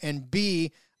strategies? And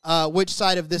B, which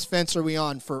side of this fence are we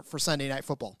on for Sunday Night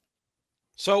Football?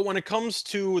 So when it comes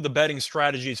to the betting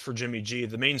strategies for Jimmy G,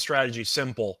 the main strategy is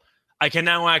simple. I can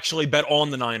now actually bet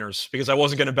on the Niners because I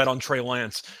wasn't going to bet on Trey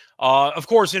Lance. Of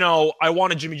course, I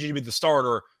wanted Jimmy G to be the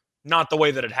starter, not the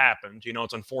way that it happened.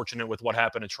 It's unfortunate with what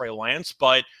happened to Trey Lance,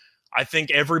 but I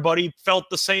think everybody felt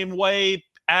the same way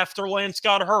after Lance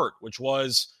got hurt, which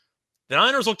was the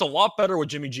Niners looked a lot better with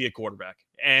Jimmy G at quarterback.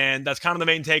 And that's kind of the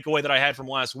main takeaway that I had from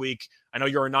last week. I know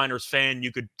you're a Niners fan.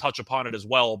 You could touch upon it as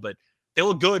well, but they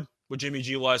look good with Jimmy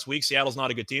G last week. Seattle's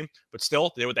not a good team, but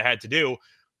still, they did what they had to do.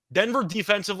 Denver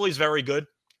defensively is very good,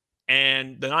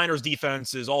 and the Niners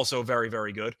defense is also very,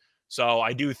 very good. So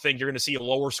I do think you're going to see a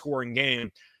lower scoring game.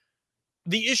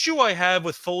 The issue I have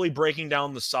with fully breaking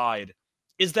down the side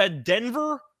is that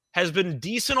Denver has been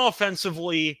decent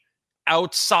offensively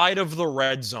outside of the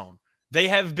red zone. They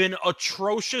have been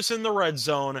atrocious in the red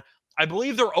zone. I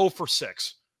believe they're 0 for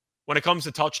 6 when it comes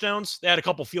to touchdowns. They had a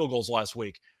couple field goals last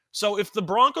week. So if the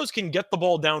Broncos can get the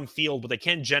ball downfield, but they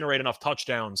can't generate enough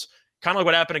touchdowns, kind of like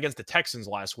what happened against the Texans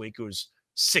last week, who was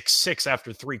 6-6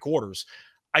 after 3 quarters,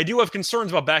 I do have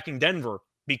concerns about backing Denver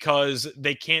because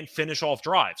they can't finish off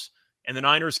drives, and the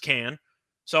Niners can.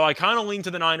 So I kind of lean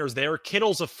to the Niners there.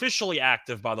 Kittle's officially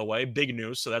active, by the way. Big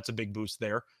news, so that's a big boost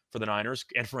there for the Niners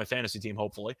and for my fantasy team,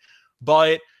 hopefully.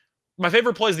 But my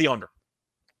favorite play is the under.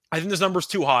 I think this number's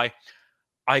too high.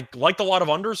 I liked a lot of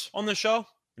unders on this show.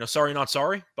 Sorry, not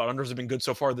sorry, but unders have been good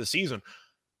so far this season.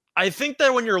 I think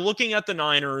that when you're looking at the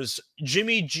Niners,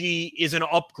 Jimmy G is an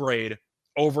upgrade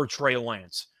over Trey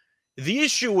Lance. The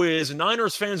issue is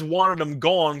Niners fans wanted him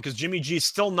gone because Jimmy G is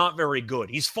still not very good.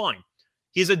 He's fine.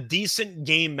 He's a decent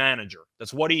game manager.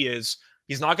 That's what he is.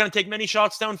 He's not going to take many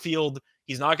shots downfield.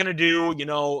 He's not going to do,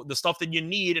 the stuff that you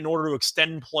need in order to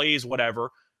extend plays, whatever.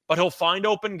 But he'll find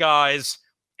open guys,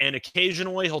 and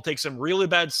occasionally he'll take some really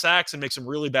bad sacks and make some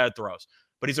really bad throws.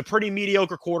 But he's a pretty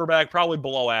mediocre quarterback, probably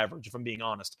below average, if I'm being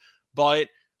honest. But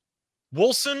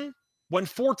Wilson went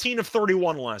 14 of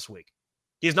 31 last week.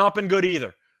 He's not been good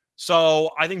either.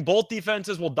 So I think both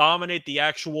defenses will dominate the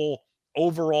actual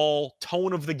overall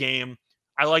tone of the game.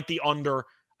 I like the under.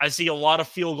 I see a lot of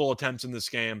field goal attempts in this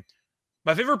game.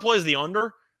 My favorite play is the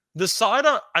under. The side,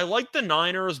 I like the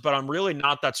Niners, but I'm really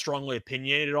not that strongly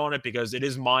opinionated on it because it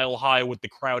is mile high with the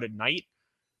crowd at night.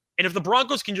 And if the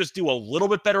Broncos can just do a little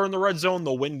bit better in the red zone,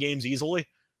 they'll win games easily.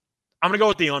 I'm going to go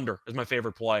with the under as my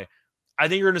favorite play. I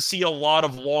think you're going to see a lot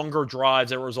of longer drives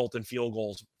that result in field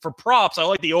goals. For props, I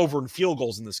like the over in field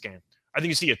goals in this game. I think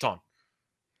you see a ton.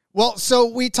 Well, so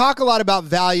we talk a lot about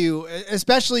value,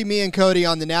 especially me and Cody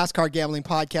on the NASCAR Gambling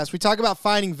Podcast. We talk about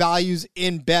finding values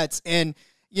in bets. And,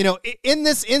 in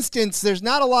this instance, there's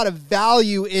not a lot of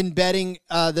value in betting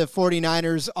the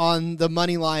 49ers on the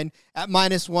money line at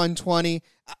minus 120.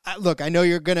 Look, I know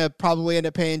you're going to probably end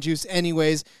up paying juice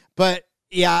anyways, but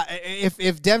yeah,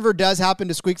 if Denver does happen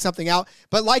to squeak something out.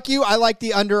 But like you, I like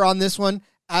the under on this one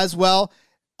as well,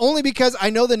 only because I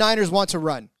know the Niners want to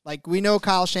run. Like, we know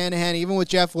Kyle Shanahan, even with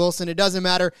Jeff Wilson, it doesn't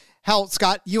matter. Hell,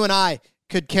 Scott, you and I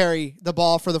could carry the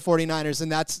ball for the 49ers,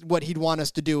 and that's what he'd want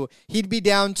us to do. He'd be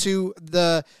down to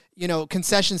the,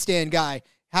 concession stand guy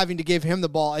having to give him the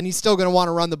ball, and he's still going to want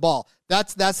to run the ball.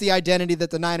 That's the identity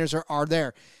that the Niners are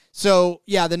there. So,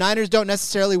 yeah, the Niners don't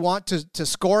necessarily want to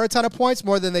score a ton of points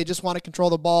more than they just want to control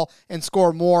the ball and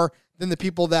score more than the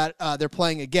people that they're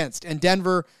playing against. And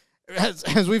Denver,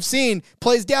 as we've seen,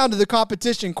 plays down to the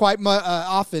competition quite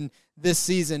often this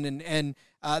season. And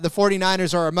the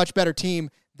 49ers are a much better team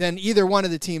than either one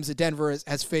of the teams that Denver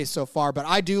has faced so far. But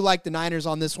I do like the Niners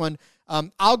on this one.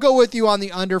 I'll go with you on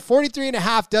the under.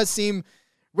 43.5 does seem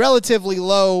relatively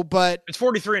low, but it's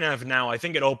 43.5 now. I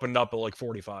think it opened up at like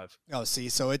 45. Oh, see,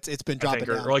 so it's been dropping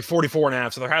down. Or like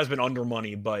 44.5. So there has been under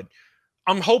money, but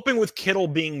I'm hoping with Kittle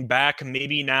being back,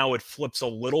 maybe now it flips a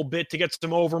little bit to get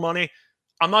some over money.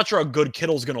 I'm not sure how good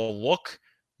Kittle's going to look,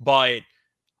 but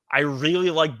I really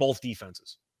like both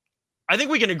defenses. I think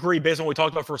we can agree, based on what we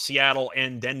talked about for Seattle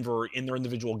and Denver in their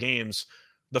individual games,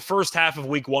 the first half of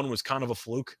week 1 was kind of a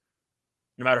fluke,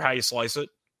 no matter how you slice it.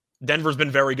 Denver's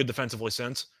been very good defensively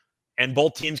since, and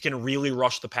both teams can really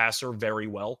rush the passer very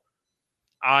well.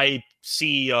 I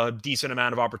see a decent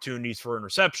amount of opportunities for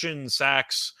interceptions,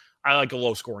 sacks. I like a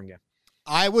low-scoring game.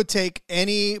 I would take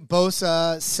any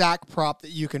Bosa sack prop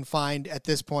that you can find at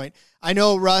this point. I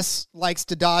know Russ likes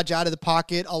to dodge out of the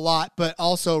pocket a lot, but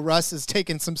also Russ has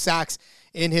taken some sacks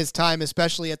in his time,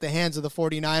 especially at the hands of the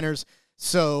 49ers.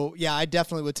 So, yeah, I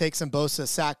definitely would take some Bosa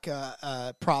sack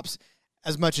props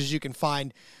as much as you can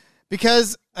find.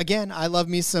 Because, again, I love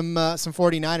me some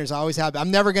 49ers. I always have. I'm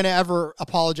never going to ever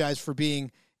apologize for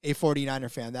being a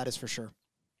 49er fan. That is for sure.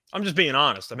 I'm just being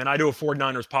honest. I mean, I do a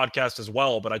 49ers podcast as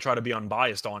well, but I try to be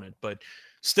unbiased on it. But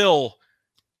still,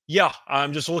 Yeah,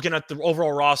 I'm just looking at the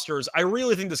overall rosters. I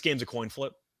really think this game's a coin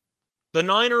flip. The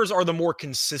Niners are the more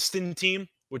consistent team,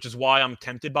 which is why I'm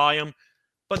tempted by them.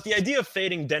 But the idea of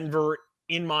fading Denver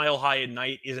in Mile High at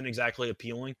night isn't exactly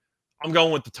appealing. I'm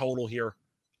going with the total here.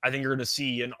 I think you're going to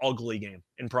see an ugly game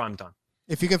in prime time.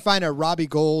 If you can find a Robbie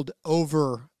Gould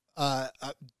over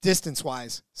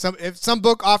distance-wise, if some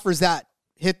book offers that,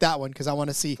 hit that one because I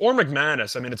want to see. Or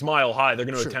McManus. I mean, it's Mile High. They're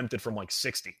going to attempt it from like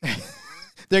 60.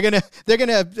 They're gonna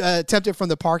attempt it from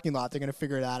the parking lot. They're gonna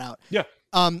figure that out. Yeah.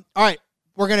 All right.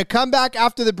 We're gonna come back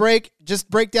after the break. Just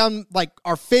break down like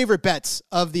our favorite bets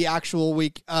of the actual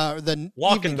week. The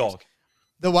lock and dog.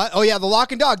 The what? Oh yeah, the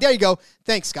lock and dog. There you go.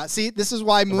 Thanks, Scott. See, this is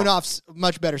why Moonoff's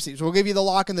much better seats. We'll give you the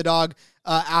lock and the dog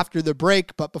after the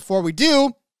break. But before we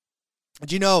do,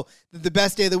 did you know that the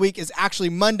best day of the week is actually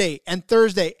Monday and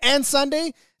Thursday and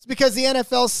Sunday? It's because the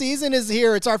NFL season is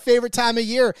here. It's our favorite time of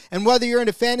year. And whether you're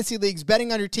into fantasy leagues,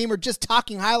 betting on your team, or just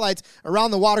talking highlights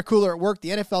around the water cooler at work, the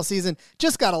NFL season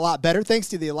just got a lot better thanks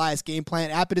to the Elias Game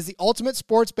Plan app. It is the ultimate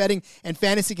sports betting and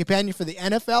fantasy companion for the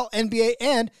NFL, NBA,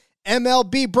 and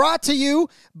MLB, brought to you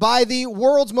by the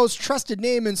world's most trusted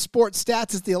name in sports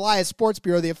stats. Is the Elias Sports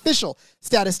Bureau, the official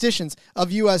statisticians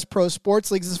of U.S. pro sports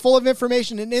leagues. Is full of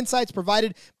information and insights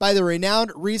provided by the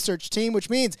renowned research team, which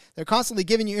means they're constantly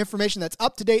giving you information that's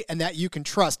up to date and that you can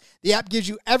trust. The app gives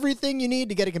you everything you need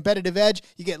to get a competitive edge.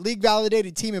 You get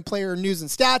league-validated team and player news and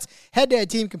stats,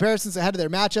 head-to-head team comparisons ahead of their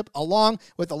matchup, along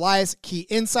with Elias key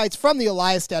insights from the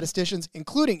Elias statisticians,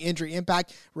 including injury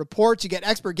impact reports. You get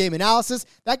expert game analysis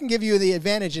that can give you the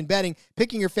advantage in betting,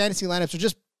 picking your fantasy lineups, or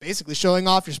just basically showing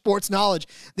off your sports knowledge.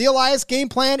 The Elias Game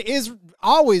Plan is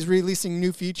always releasing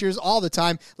new features all the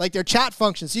time, like their chat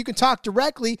function, so you can talk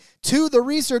directly to the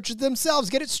researchers themselves.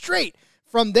 Get it straight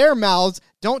from their mouths.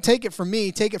 Don't take it from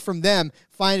me. Take it from them.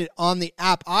 Find it on the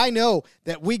app. I know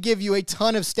that we give you a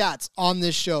ton of stats on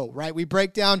this show, right? We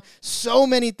break down so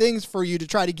many things for you to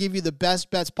try to give you the best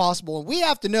bets possible. And we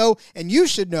have to know, and you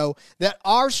should know, that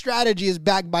our strategy is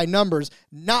backed by numbers,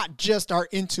 not just our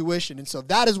intuition. And so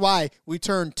that is why we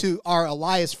turn to our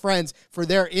Elias friends for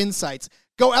their insights.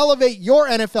 Go elevate your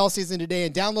NFL season today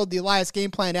and download the Elias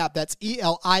Game Plan app. That's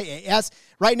ELIAS.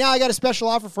 Right now, I got a special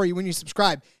offer for you when you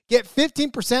subscribe. Get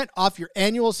 15% off your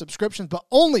annual subscriptions, but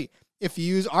only if you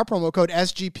use our promo code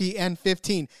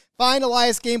SGPN15. Find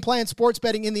Elias Game Plan Sports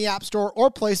Betting in the App Store or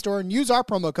Play Store and use our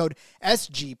promo code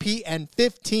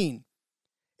SGPN15.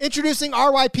 Introducing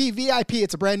RYP VIP.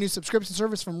 It's a brand new subscription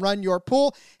service from Run Your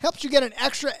Pool. Helps you get an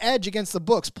extra edge against the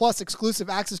books, plus exclusive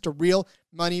access to real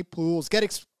money pools. Get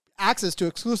access to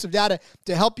exclusive data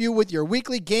to help you with your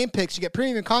weekly game picks. You get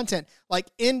premium content like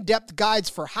in-depth guides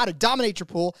for how to dominate your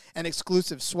pool and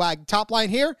exclusive swag. Top line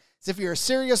here is if you're a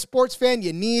serious sports fan,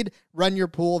 you need Run Your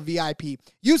Pool VIP.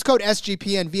 Use code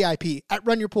SGPNVIP at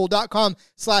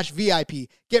runyourpool.com/VIP.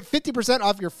 Get 50%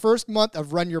 off your first month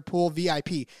of Run Your Pool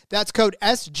VIP. That's code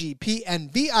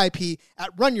SGPNVIP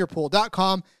at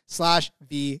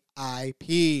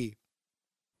runyourpool.com/VIP.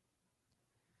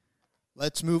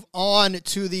 Let's move on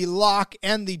to the lock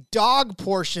and the dog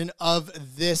portion of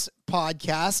this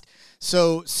podcast.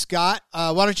 So, Scott,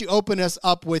 why don't you open us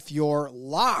up with your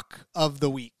lock of the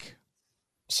week?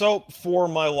 So, for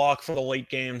my lock for the late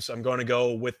games, I'm going to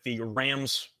go with the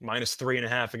Rams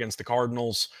 -3.5 against the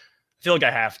Cardinals. I feel like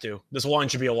I have to. This line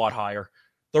should be a lot higher.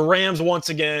 The Rams, once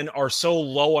again, are so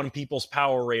low on people's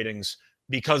power ratings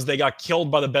because they got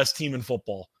killed by the best team in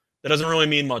football. That doesn't really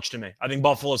mean much to me. I think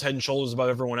Buffalo's head and shoulders above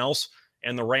everyone else.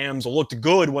 And the Rams looked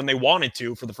good when they wanted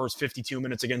to for the first 52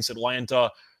 minutes against Atlanta.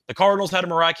 The Cardinals had a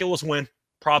miraculous win.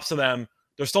 Props to them.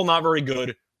 They're still not very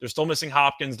good. They're still missing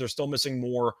Hopkins. They're still missing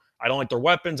Moore. I don't like their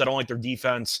weapons. I don't like their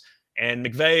defense. And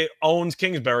McVay owns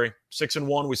Kingsbury,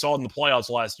 6-1. We saw it in the playoffs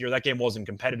last year. That game wasn't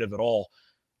competitive at all.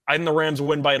 I think the Rams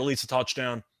win by at least a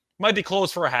touchdown. Might be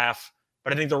close for a half,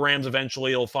 but I think the Rams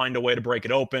eventually will find a way to break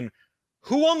it open.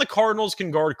 Who on the Cardinals can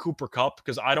guard Cooper Kupp?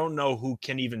 Because I don't know who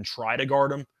can even try to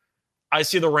guard him. I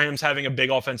see the Rams having a big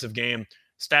offensive game.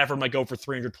 Stafford might go for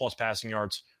 300-plus passing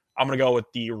yards. I'm going to go with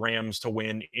the Rams to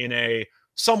win in a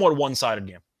somewhat one-sided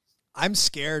game. I'm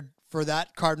scared for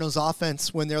that Cardinals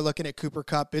offense when they're looking at Cooper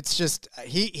Kupp. It's just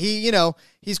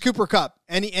he's Cooper Kupp,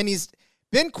 and he's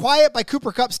been quiet by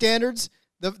Cooper Kupp standards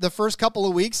the first couple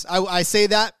of weeks. I say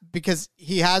that because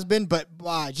he has been, but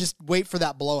just wait for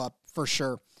that blow up for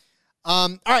sure.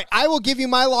 All right, I will give you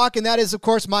my lock, and that is, of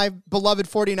course, my beloved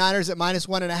 49ers at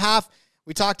 -1.5.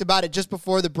 We talked about it just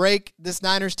before the break. This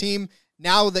Niners team,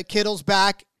 now that Kittle's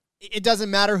back, it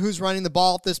doesn't matter who's running the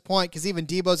ball at this point because even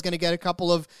Debo's going to get a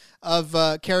couple of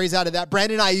carries out of that.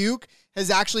 Brandon Ayuk has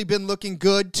actually been looking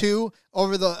good too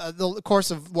over the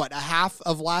course of a half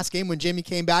of last game when Jimmy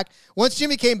came back. Once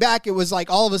Jimmy came back, it was like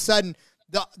all of a sudden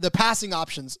the passing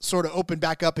options sort of opened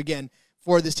back up again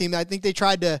for this team. I think they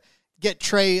tried to get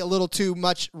Trey a little too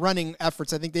much running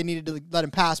efforts. I think they needed to let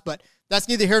him pass, but that's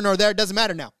neither here nor there. It doesn't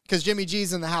matter now because Jimmy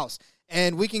G's in the house.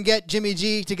 And we can get Jimmy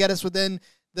G to get us within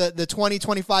the 20,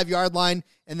 25-yard line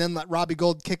and then let Robbie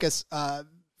Gould kick us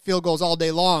field goals all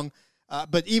day long.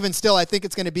 But even still, I think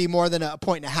it's going to be more than a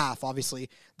point and a half, obviously,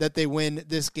 that they win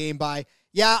this game by.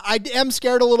 Yeah, I am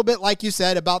scared a little bit, like you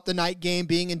said, about the night game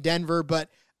being in Denver, but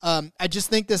I just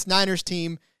think this Niners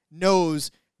team knows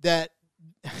that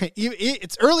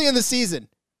it's early in the season.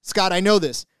 Scott, I know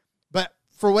this, but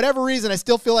for whatever reason, I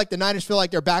still feel like the Niners feel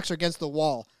like their backs are against the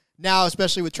wall now,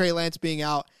 especially with Trey Lance being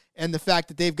out and the fact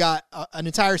that they've got an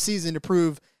entire season to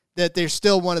prove that they're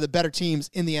still one of the better teams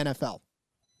in the NFL.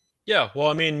 Yeah, well,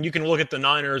 I mean, you can look at the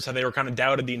Niners, how they were kind of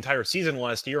doubted the entire season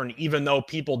last year, and even though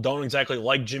people don't exactly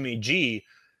like Jimmy G,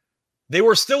 they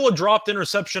were still a dropped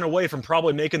interception away from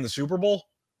probably making the Super Bowl.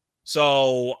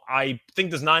 So I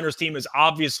think this Niners team is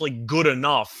obviously good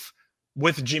enough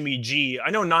with Jimmy G. I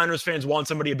know Niners fans want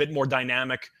somebody a bit more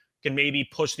dynamic, can maybe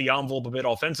push the envelope a bit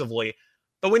offensively,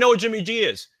 but we know what Jimmy G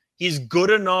is. He's good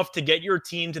enough to get your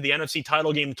team to the NFC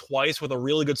title game twice with a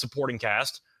really good supporting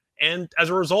cast. And as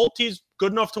a result, he's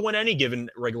good enough to win any given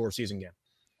regular season game.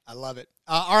 I love it.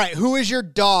 All right, who is your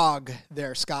dog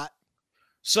there, Scott?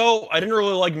 So I didn't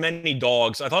really like many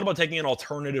dogs. I thought about taking an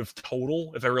alternative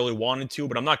total if I really wanted to,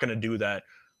 but I'm not going to do that.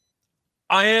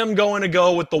 I am going to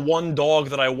go with the one dog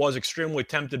that I was extremely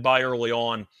tempted by early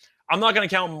on. I'm not going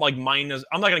to count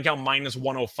minus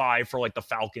 105 for like the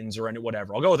Falcons or any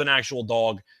whatever. I'll go with an actual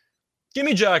dog. Give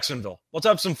me Jacksonville. Let's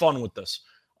have some fun with this.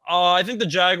 I think the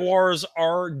Jaguars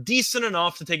are decent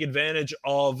enough to take advantage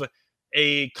of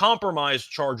a compromised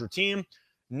Charger team,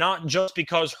 not just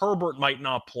because Herbert might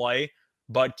not play,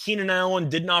 but Keenan Allen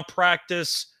did not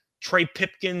practice. Trey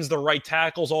Pipkins, the right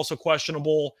tackle, is also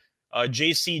questionable.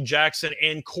 J.C. Jackson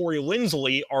and Corey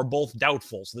Linsley are both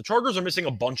doubtful. So the Chargers are missing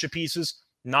a bunch of pieces,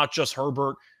 not just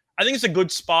Herbert. I think it's a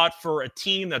good spot for a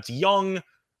team that's young,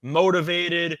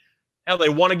 motivated. Hell, they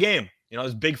won a game. You know,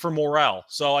 it's big for morale.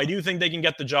 So I do think they can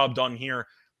get the job done here.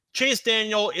 Chase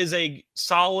Daniel is a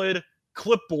solid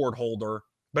clipboard holder,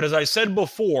 but as I said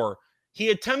before, he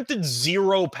attempted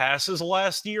 0 passes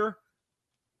last year.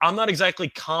 I'm not exactly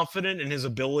confident in his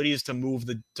abilities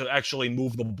to actually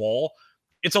move the ball.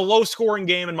 It's a low-scoring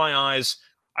game in my eyes.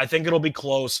 I think it'll be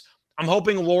close. I'm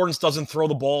hoping Lawrence doesn't throw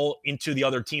the ball into the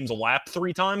other team's lap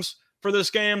 3 times for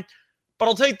this game, but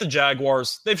I'll take the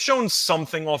Jaguars. They've shown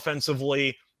something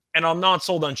offensively, and I'm not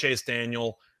sold on Chase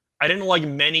Daniel. I didn't like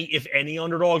many, if any,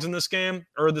 underdogs in this game,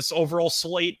 or this overall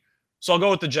slate, so I'll go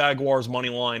with the Jaguars money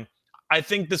line. I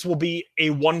think this will be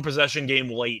a one-possession game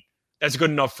late. That's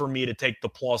good enough for me to take the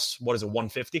plus,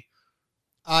 150?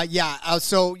 So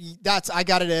I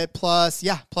got it at plus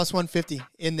 150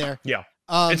 in there. Yeah.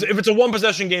 If it's a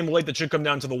one-possession game late that should come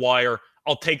down to the wire,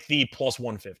 I'll take the plus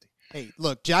 150. Hey,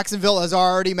 look, Jacksonville has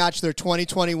already matched their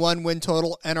 2021 win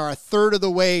total and are a third of the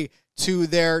way to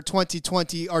their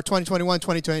 2020 or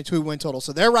 2021-2022 win total.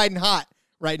 So they're riding hot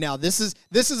right now. This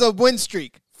is a win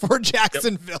streak for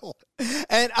Jacksonville. Yep.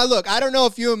 And I don't know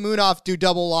if you and Munaf do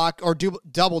double lock or do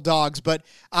double dogs, but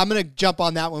I'm going to jump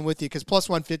on that one with you because plus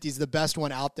 150 is the best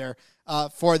one out there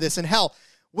for this. And hell,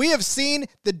 we have seen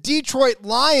the Detroit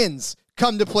Lions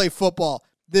come to play football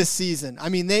this season. I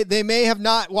mean, they may have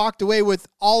not walked away with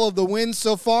all of the wins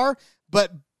so far,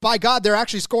 but by God, they're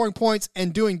actually scoring points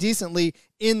and doing decently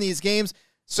in these games.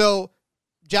 So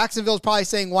Jacksonville's probably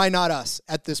saying, why not us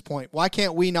at this point? Why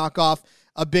can't we knock off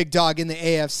a big dog in the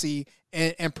AFC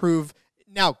and prove?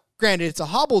 Now, granted, it's a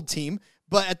hobbled team,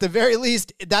 but at the very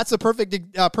least, that's a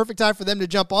perfect time for them to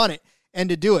jump on it and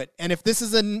to do it. And if this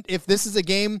is a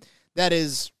game that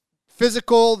is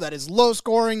physical, that is low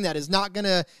scoring, that is not going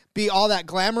to be all that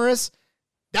glamorous,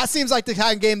 that seems like the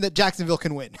kind of game that Jacksonville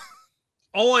can win.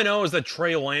 All I know is that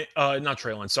Trevor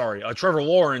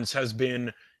Lawrence has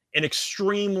been an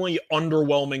extremely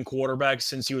underwhelming quarterback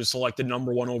since he was selected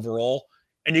number 1 overall.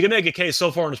 And you can make a case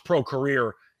so far in his pro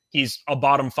career, he's a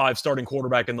bottom 5 starting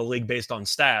quarterback in the league based on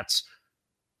stats.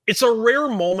 It's a rare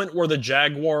moment where the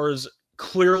Jaguars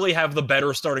clearly have the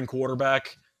better starting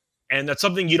quarterback, and that's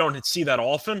something you don't see that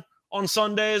often on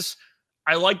Sundays.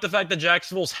 I like the fact that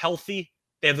Jacksonville's healthy,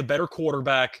 they have the better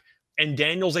quarterback, and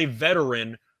Daniel's a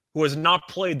veteran who has not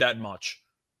played that much.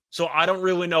 So I don't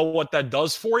really know what that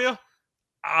does for you.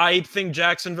 I think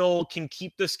Jacksonville can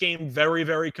keep this game very,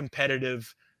 very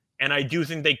competitive, and I do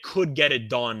think they could get it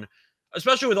done,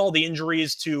 especially with all the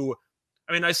injuries to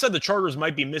I mean, I said the Chargers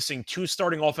might be missing 2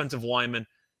 starting offensive linemen.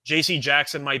 J.C.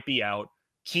 Jackson might be out.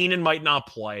 Keenan might not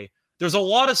play. There's a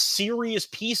lot of serious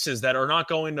pieces that are not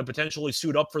going to potentially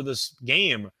suit up for this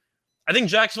game. I think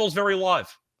Jacksonville's very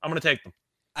live. I'm going to take them.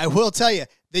 I will tell you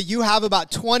that you have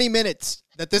about 20 minutes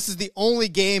that this is the only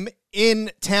game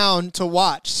in town to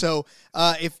watch. So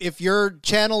if your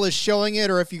channel is showing it,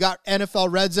 or if you got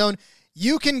NFL Red Zone,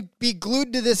 you can be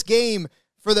glued to this game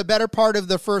for the better part of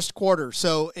the first quarter.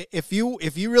 So if you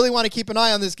really want to keep an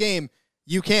eye on this game,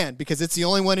 you can, because it's the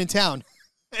only one in town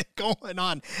going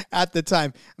on at the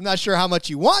time. I'm not sure how much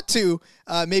you want to.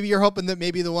 Maybe you're hoping that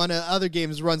maybe the one other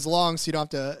games runs long so you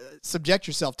don't have to subject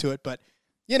yourself to it. But,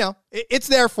 you know, it's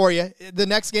there for you. The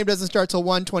next game doesn't start till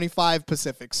 1:25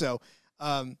 Pacific. So,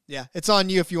 yeah, it's on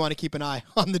you if you want to keep an eye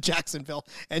on the Jacksonville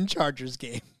and Chargers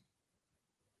game.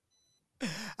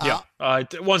 Yeah.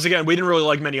 Once again, we didn't really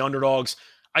like many underdogs.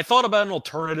 I thought about an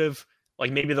alternative, like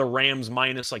maybe the Rams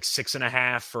minus like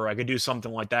 6.5, or I could do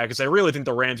something like that, because I really think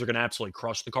the Rams are going to absolutely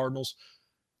crush the Cardinals.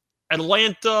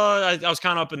 Atlanta, I was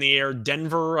kind of up in the air.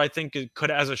 Denver, I think it could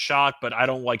has a shot, but I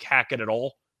don't like Hackett at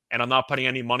all, and I'm not putting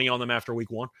any money on them after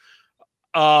week 1.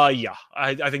 Yeah,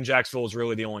 I think Jacksonville is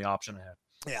really the only option I have.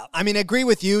 Yeah, I mean, I agree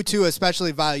with you too,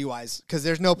 especially value-wise, because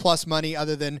there's no plus money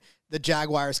other than the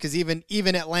Jaguars, because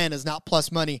even Atlanta's not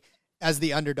plus money as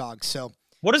the underdog. So,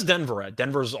 what is Denver at?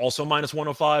 Denver's also minus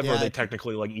 105, or are they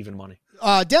technically like even money?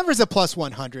 Denver's a plus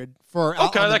 100 for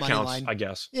okay, on the that money counts, line. I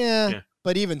guess. Yeah,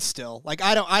 but even still, like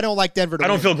I don't like Denver to I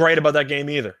don't win. feel great about that game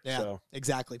either. Yeah, so.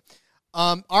 Exactly.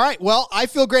 All right. Well, I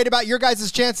feel great about your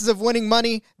guys' chances of winning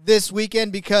money this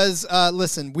weekend because,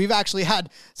 listen, we've actually had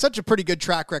such a pretty good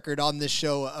track record on this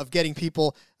show of getting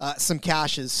people some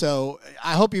cashes. So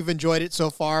I hope you've enjoyed it so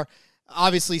far.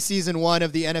 Obviously, season 1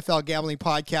 of the NFL Gambling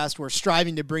Podcast, we're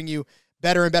striving to bring you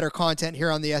better and better content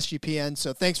here on the SGPN.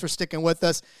 So thanks for sticking with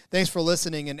us. Thanks for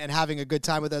listening and having a good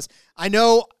time with us. I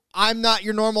know I'm not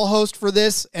your normal host for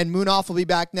this, and Moonoff will be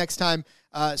back next time.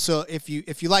 So if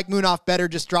you like Moonoff better,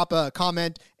 just drop a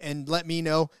comment and let me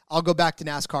know. I'll go back to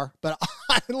NASCAR, but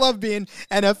I love being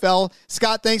NFL.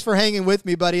 Scott, thanks for hanging with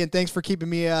me, buddy, and thanks for keeping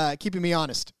me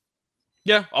honest.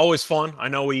 Yeah, always fun. I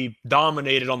know we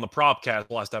dominated on the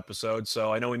Propcast last episode,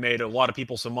 so I know we made a lot of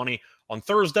people some money on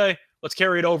Thursday. Let's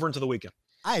carry it over into the weekend.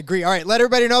 I agree. All right, let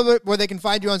everybody know where they can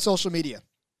find you on social media.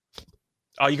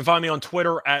 You can find me on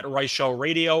Twitter at Reichel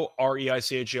Radio,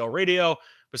 REICHEL Radio.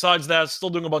 Besides that,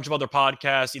 still doing a bunch of other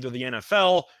podcasts, either the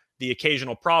NFL, the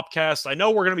occasional Propcast. I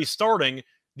know we're going to be starting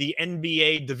the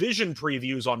NBA division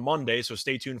previews on Monday, so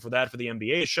stay tuned for that for the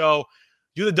NBA show.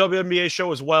 Do the WNBA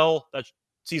show as well. That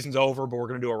season's over, but we're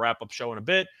going to do a wrap-up show in a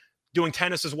bit. Doing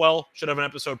tennis as well. Should have an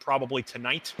episode probably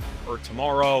tonight or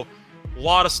tomorrow. A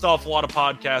lot of stuff, a lot of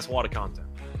podcasts, a lot of content.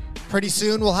 Pretty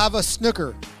soon we'll have a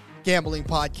snooker gambling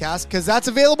podcast because that's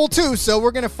available too. So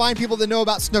we're going to find people that know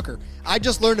about snooker. I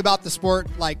just learned about the sport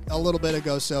like a little bit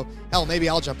ago. So hell, maybe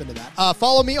I'll jump into that.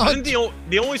 Follow me on. I think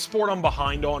the only sport I'm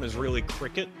behind on is really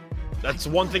cricket. That's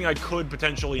one thing I could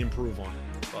potentially improve on.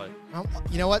 But well,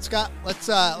 you know what, Scott? Let's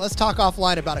talk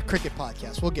offline about a cricket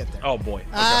podcast. We'll get there. Oh boy,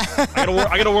 okay. I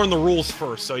gotta learn the rules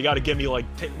first. So you got to give me like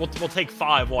we'll take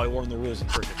 5 while I learn the rules of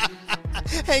cricket.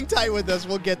 Hang tight with us.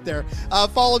 We'll get there.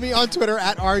 Follow me on Twitter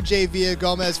at RJ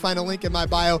Villagomez. Find a link in my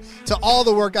bio to all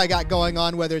the work I got going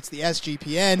on, whether it's the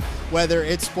SGPN, whether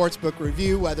it's Sportsbook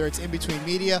Review, whether it's In Between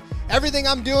Media. Everything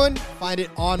I'm doing, find it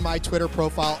on my Twitter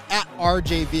profile at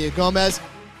RJ Villagomez.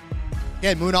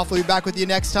 Again, Moonoff will be back with you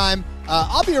next time.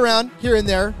 I'll be around here and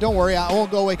there. Don't worry, I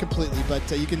won't go away completely, but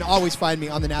you can always find me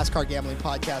on the NASCAR Gambling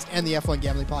Podcast and the F1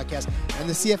 Gambling Podcast and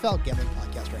the CFL Gambling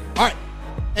Podcast right here. All right.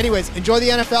 Anyways, enjoy the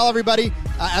NFL, everybody.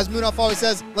 As Moonoff always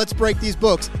says, let's break these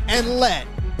books and let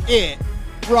it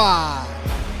ride.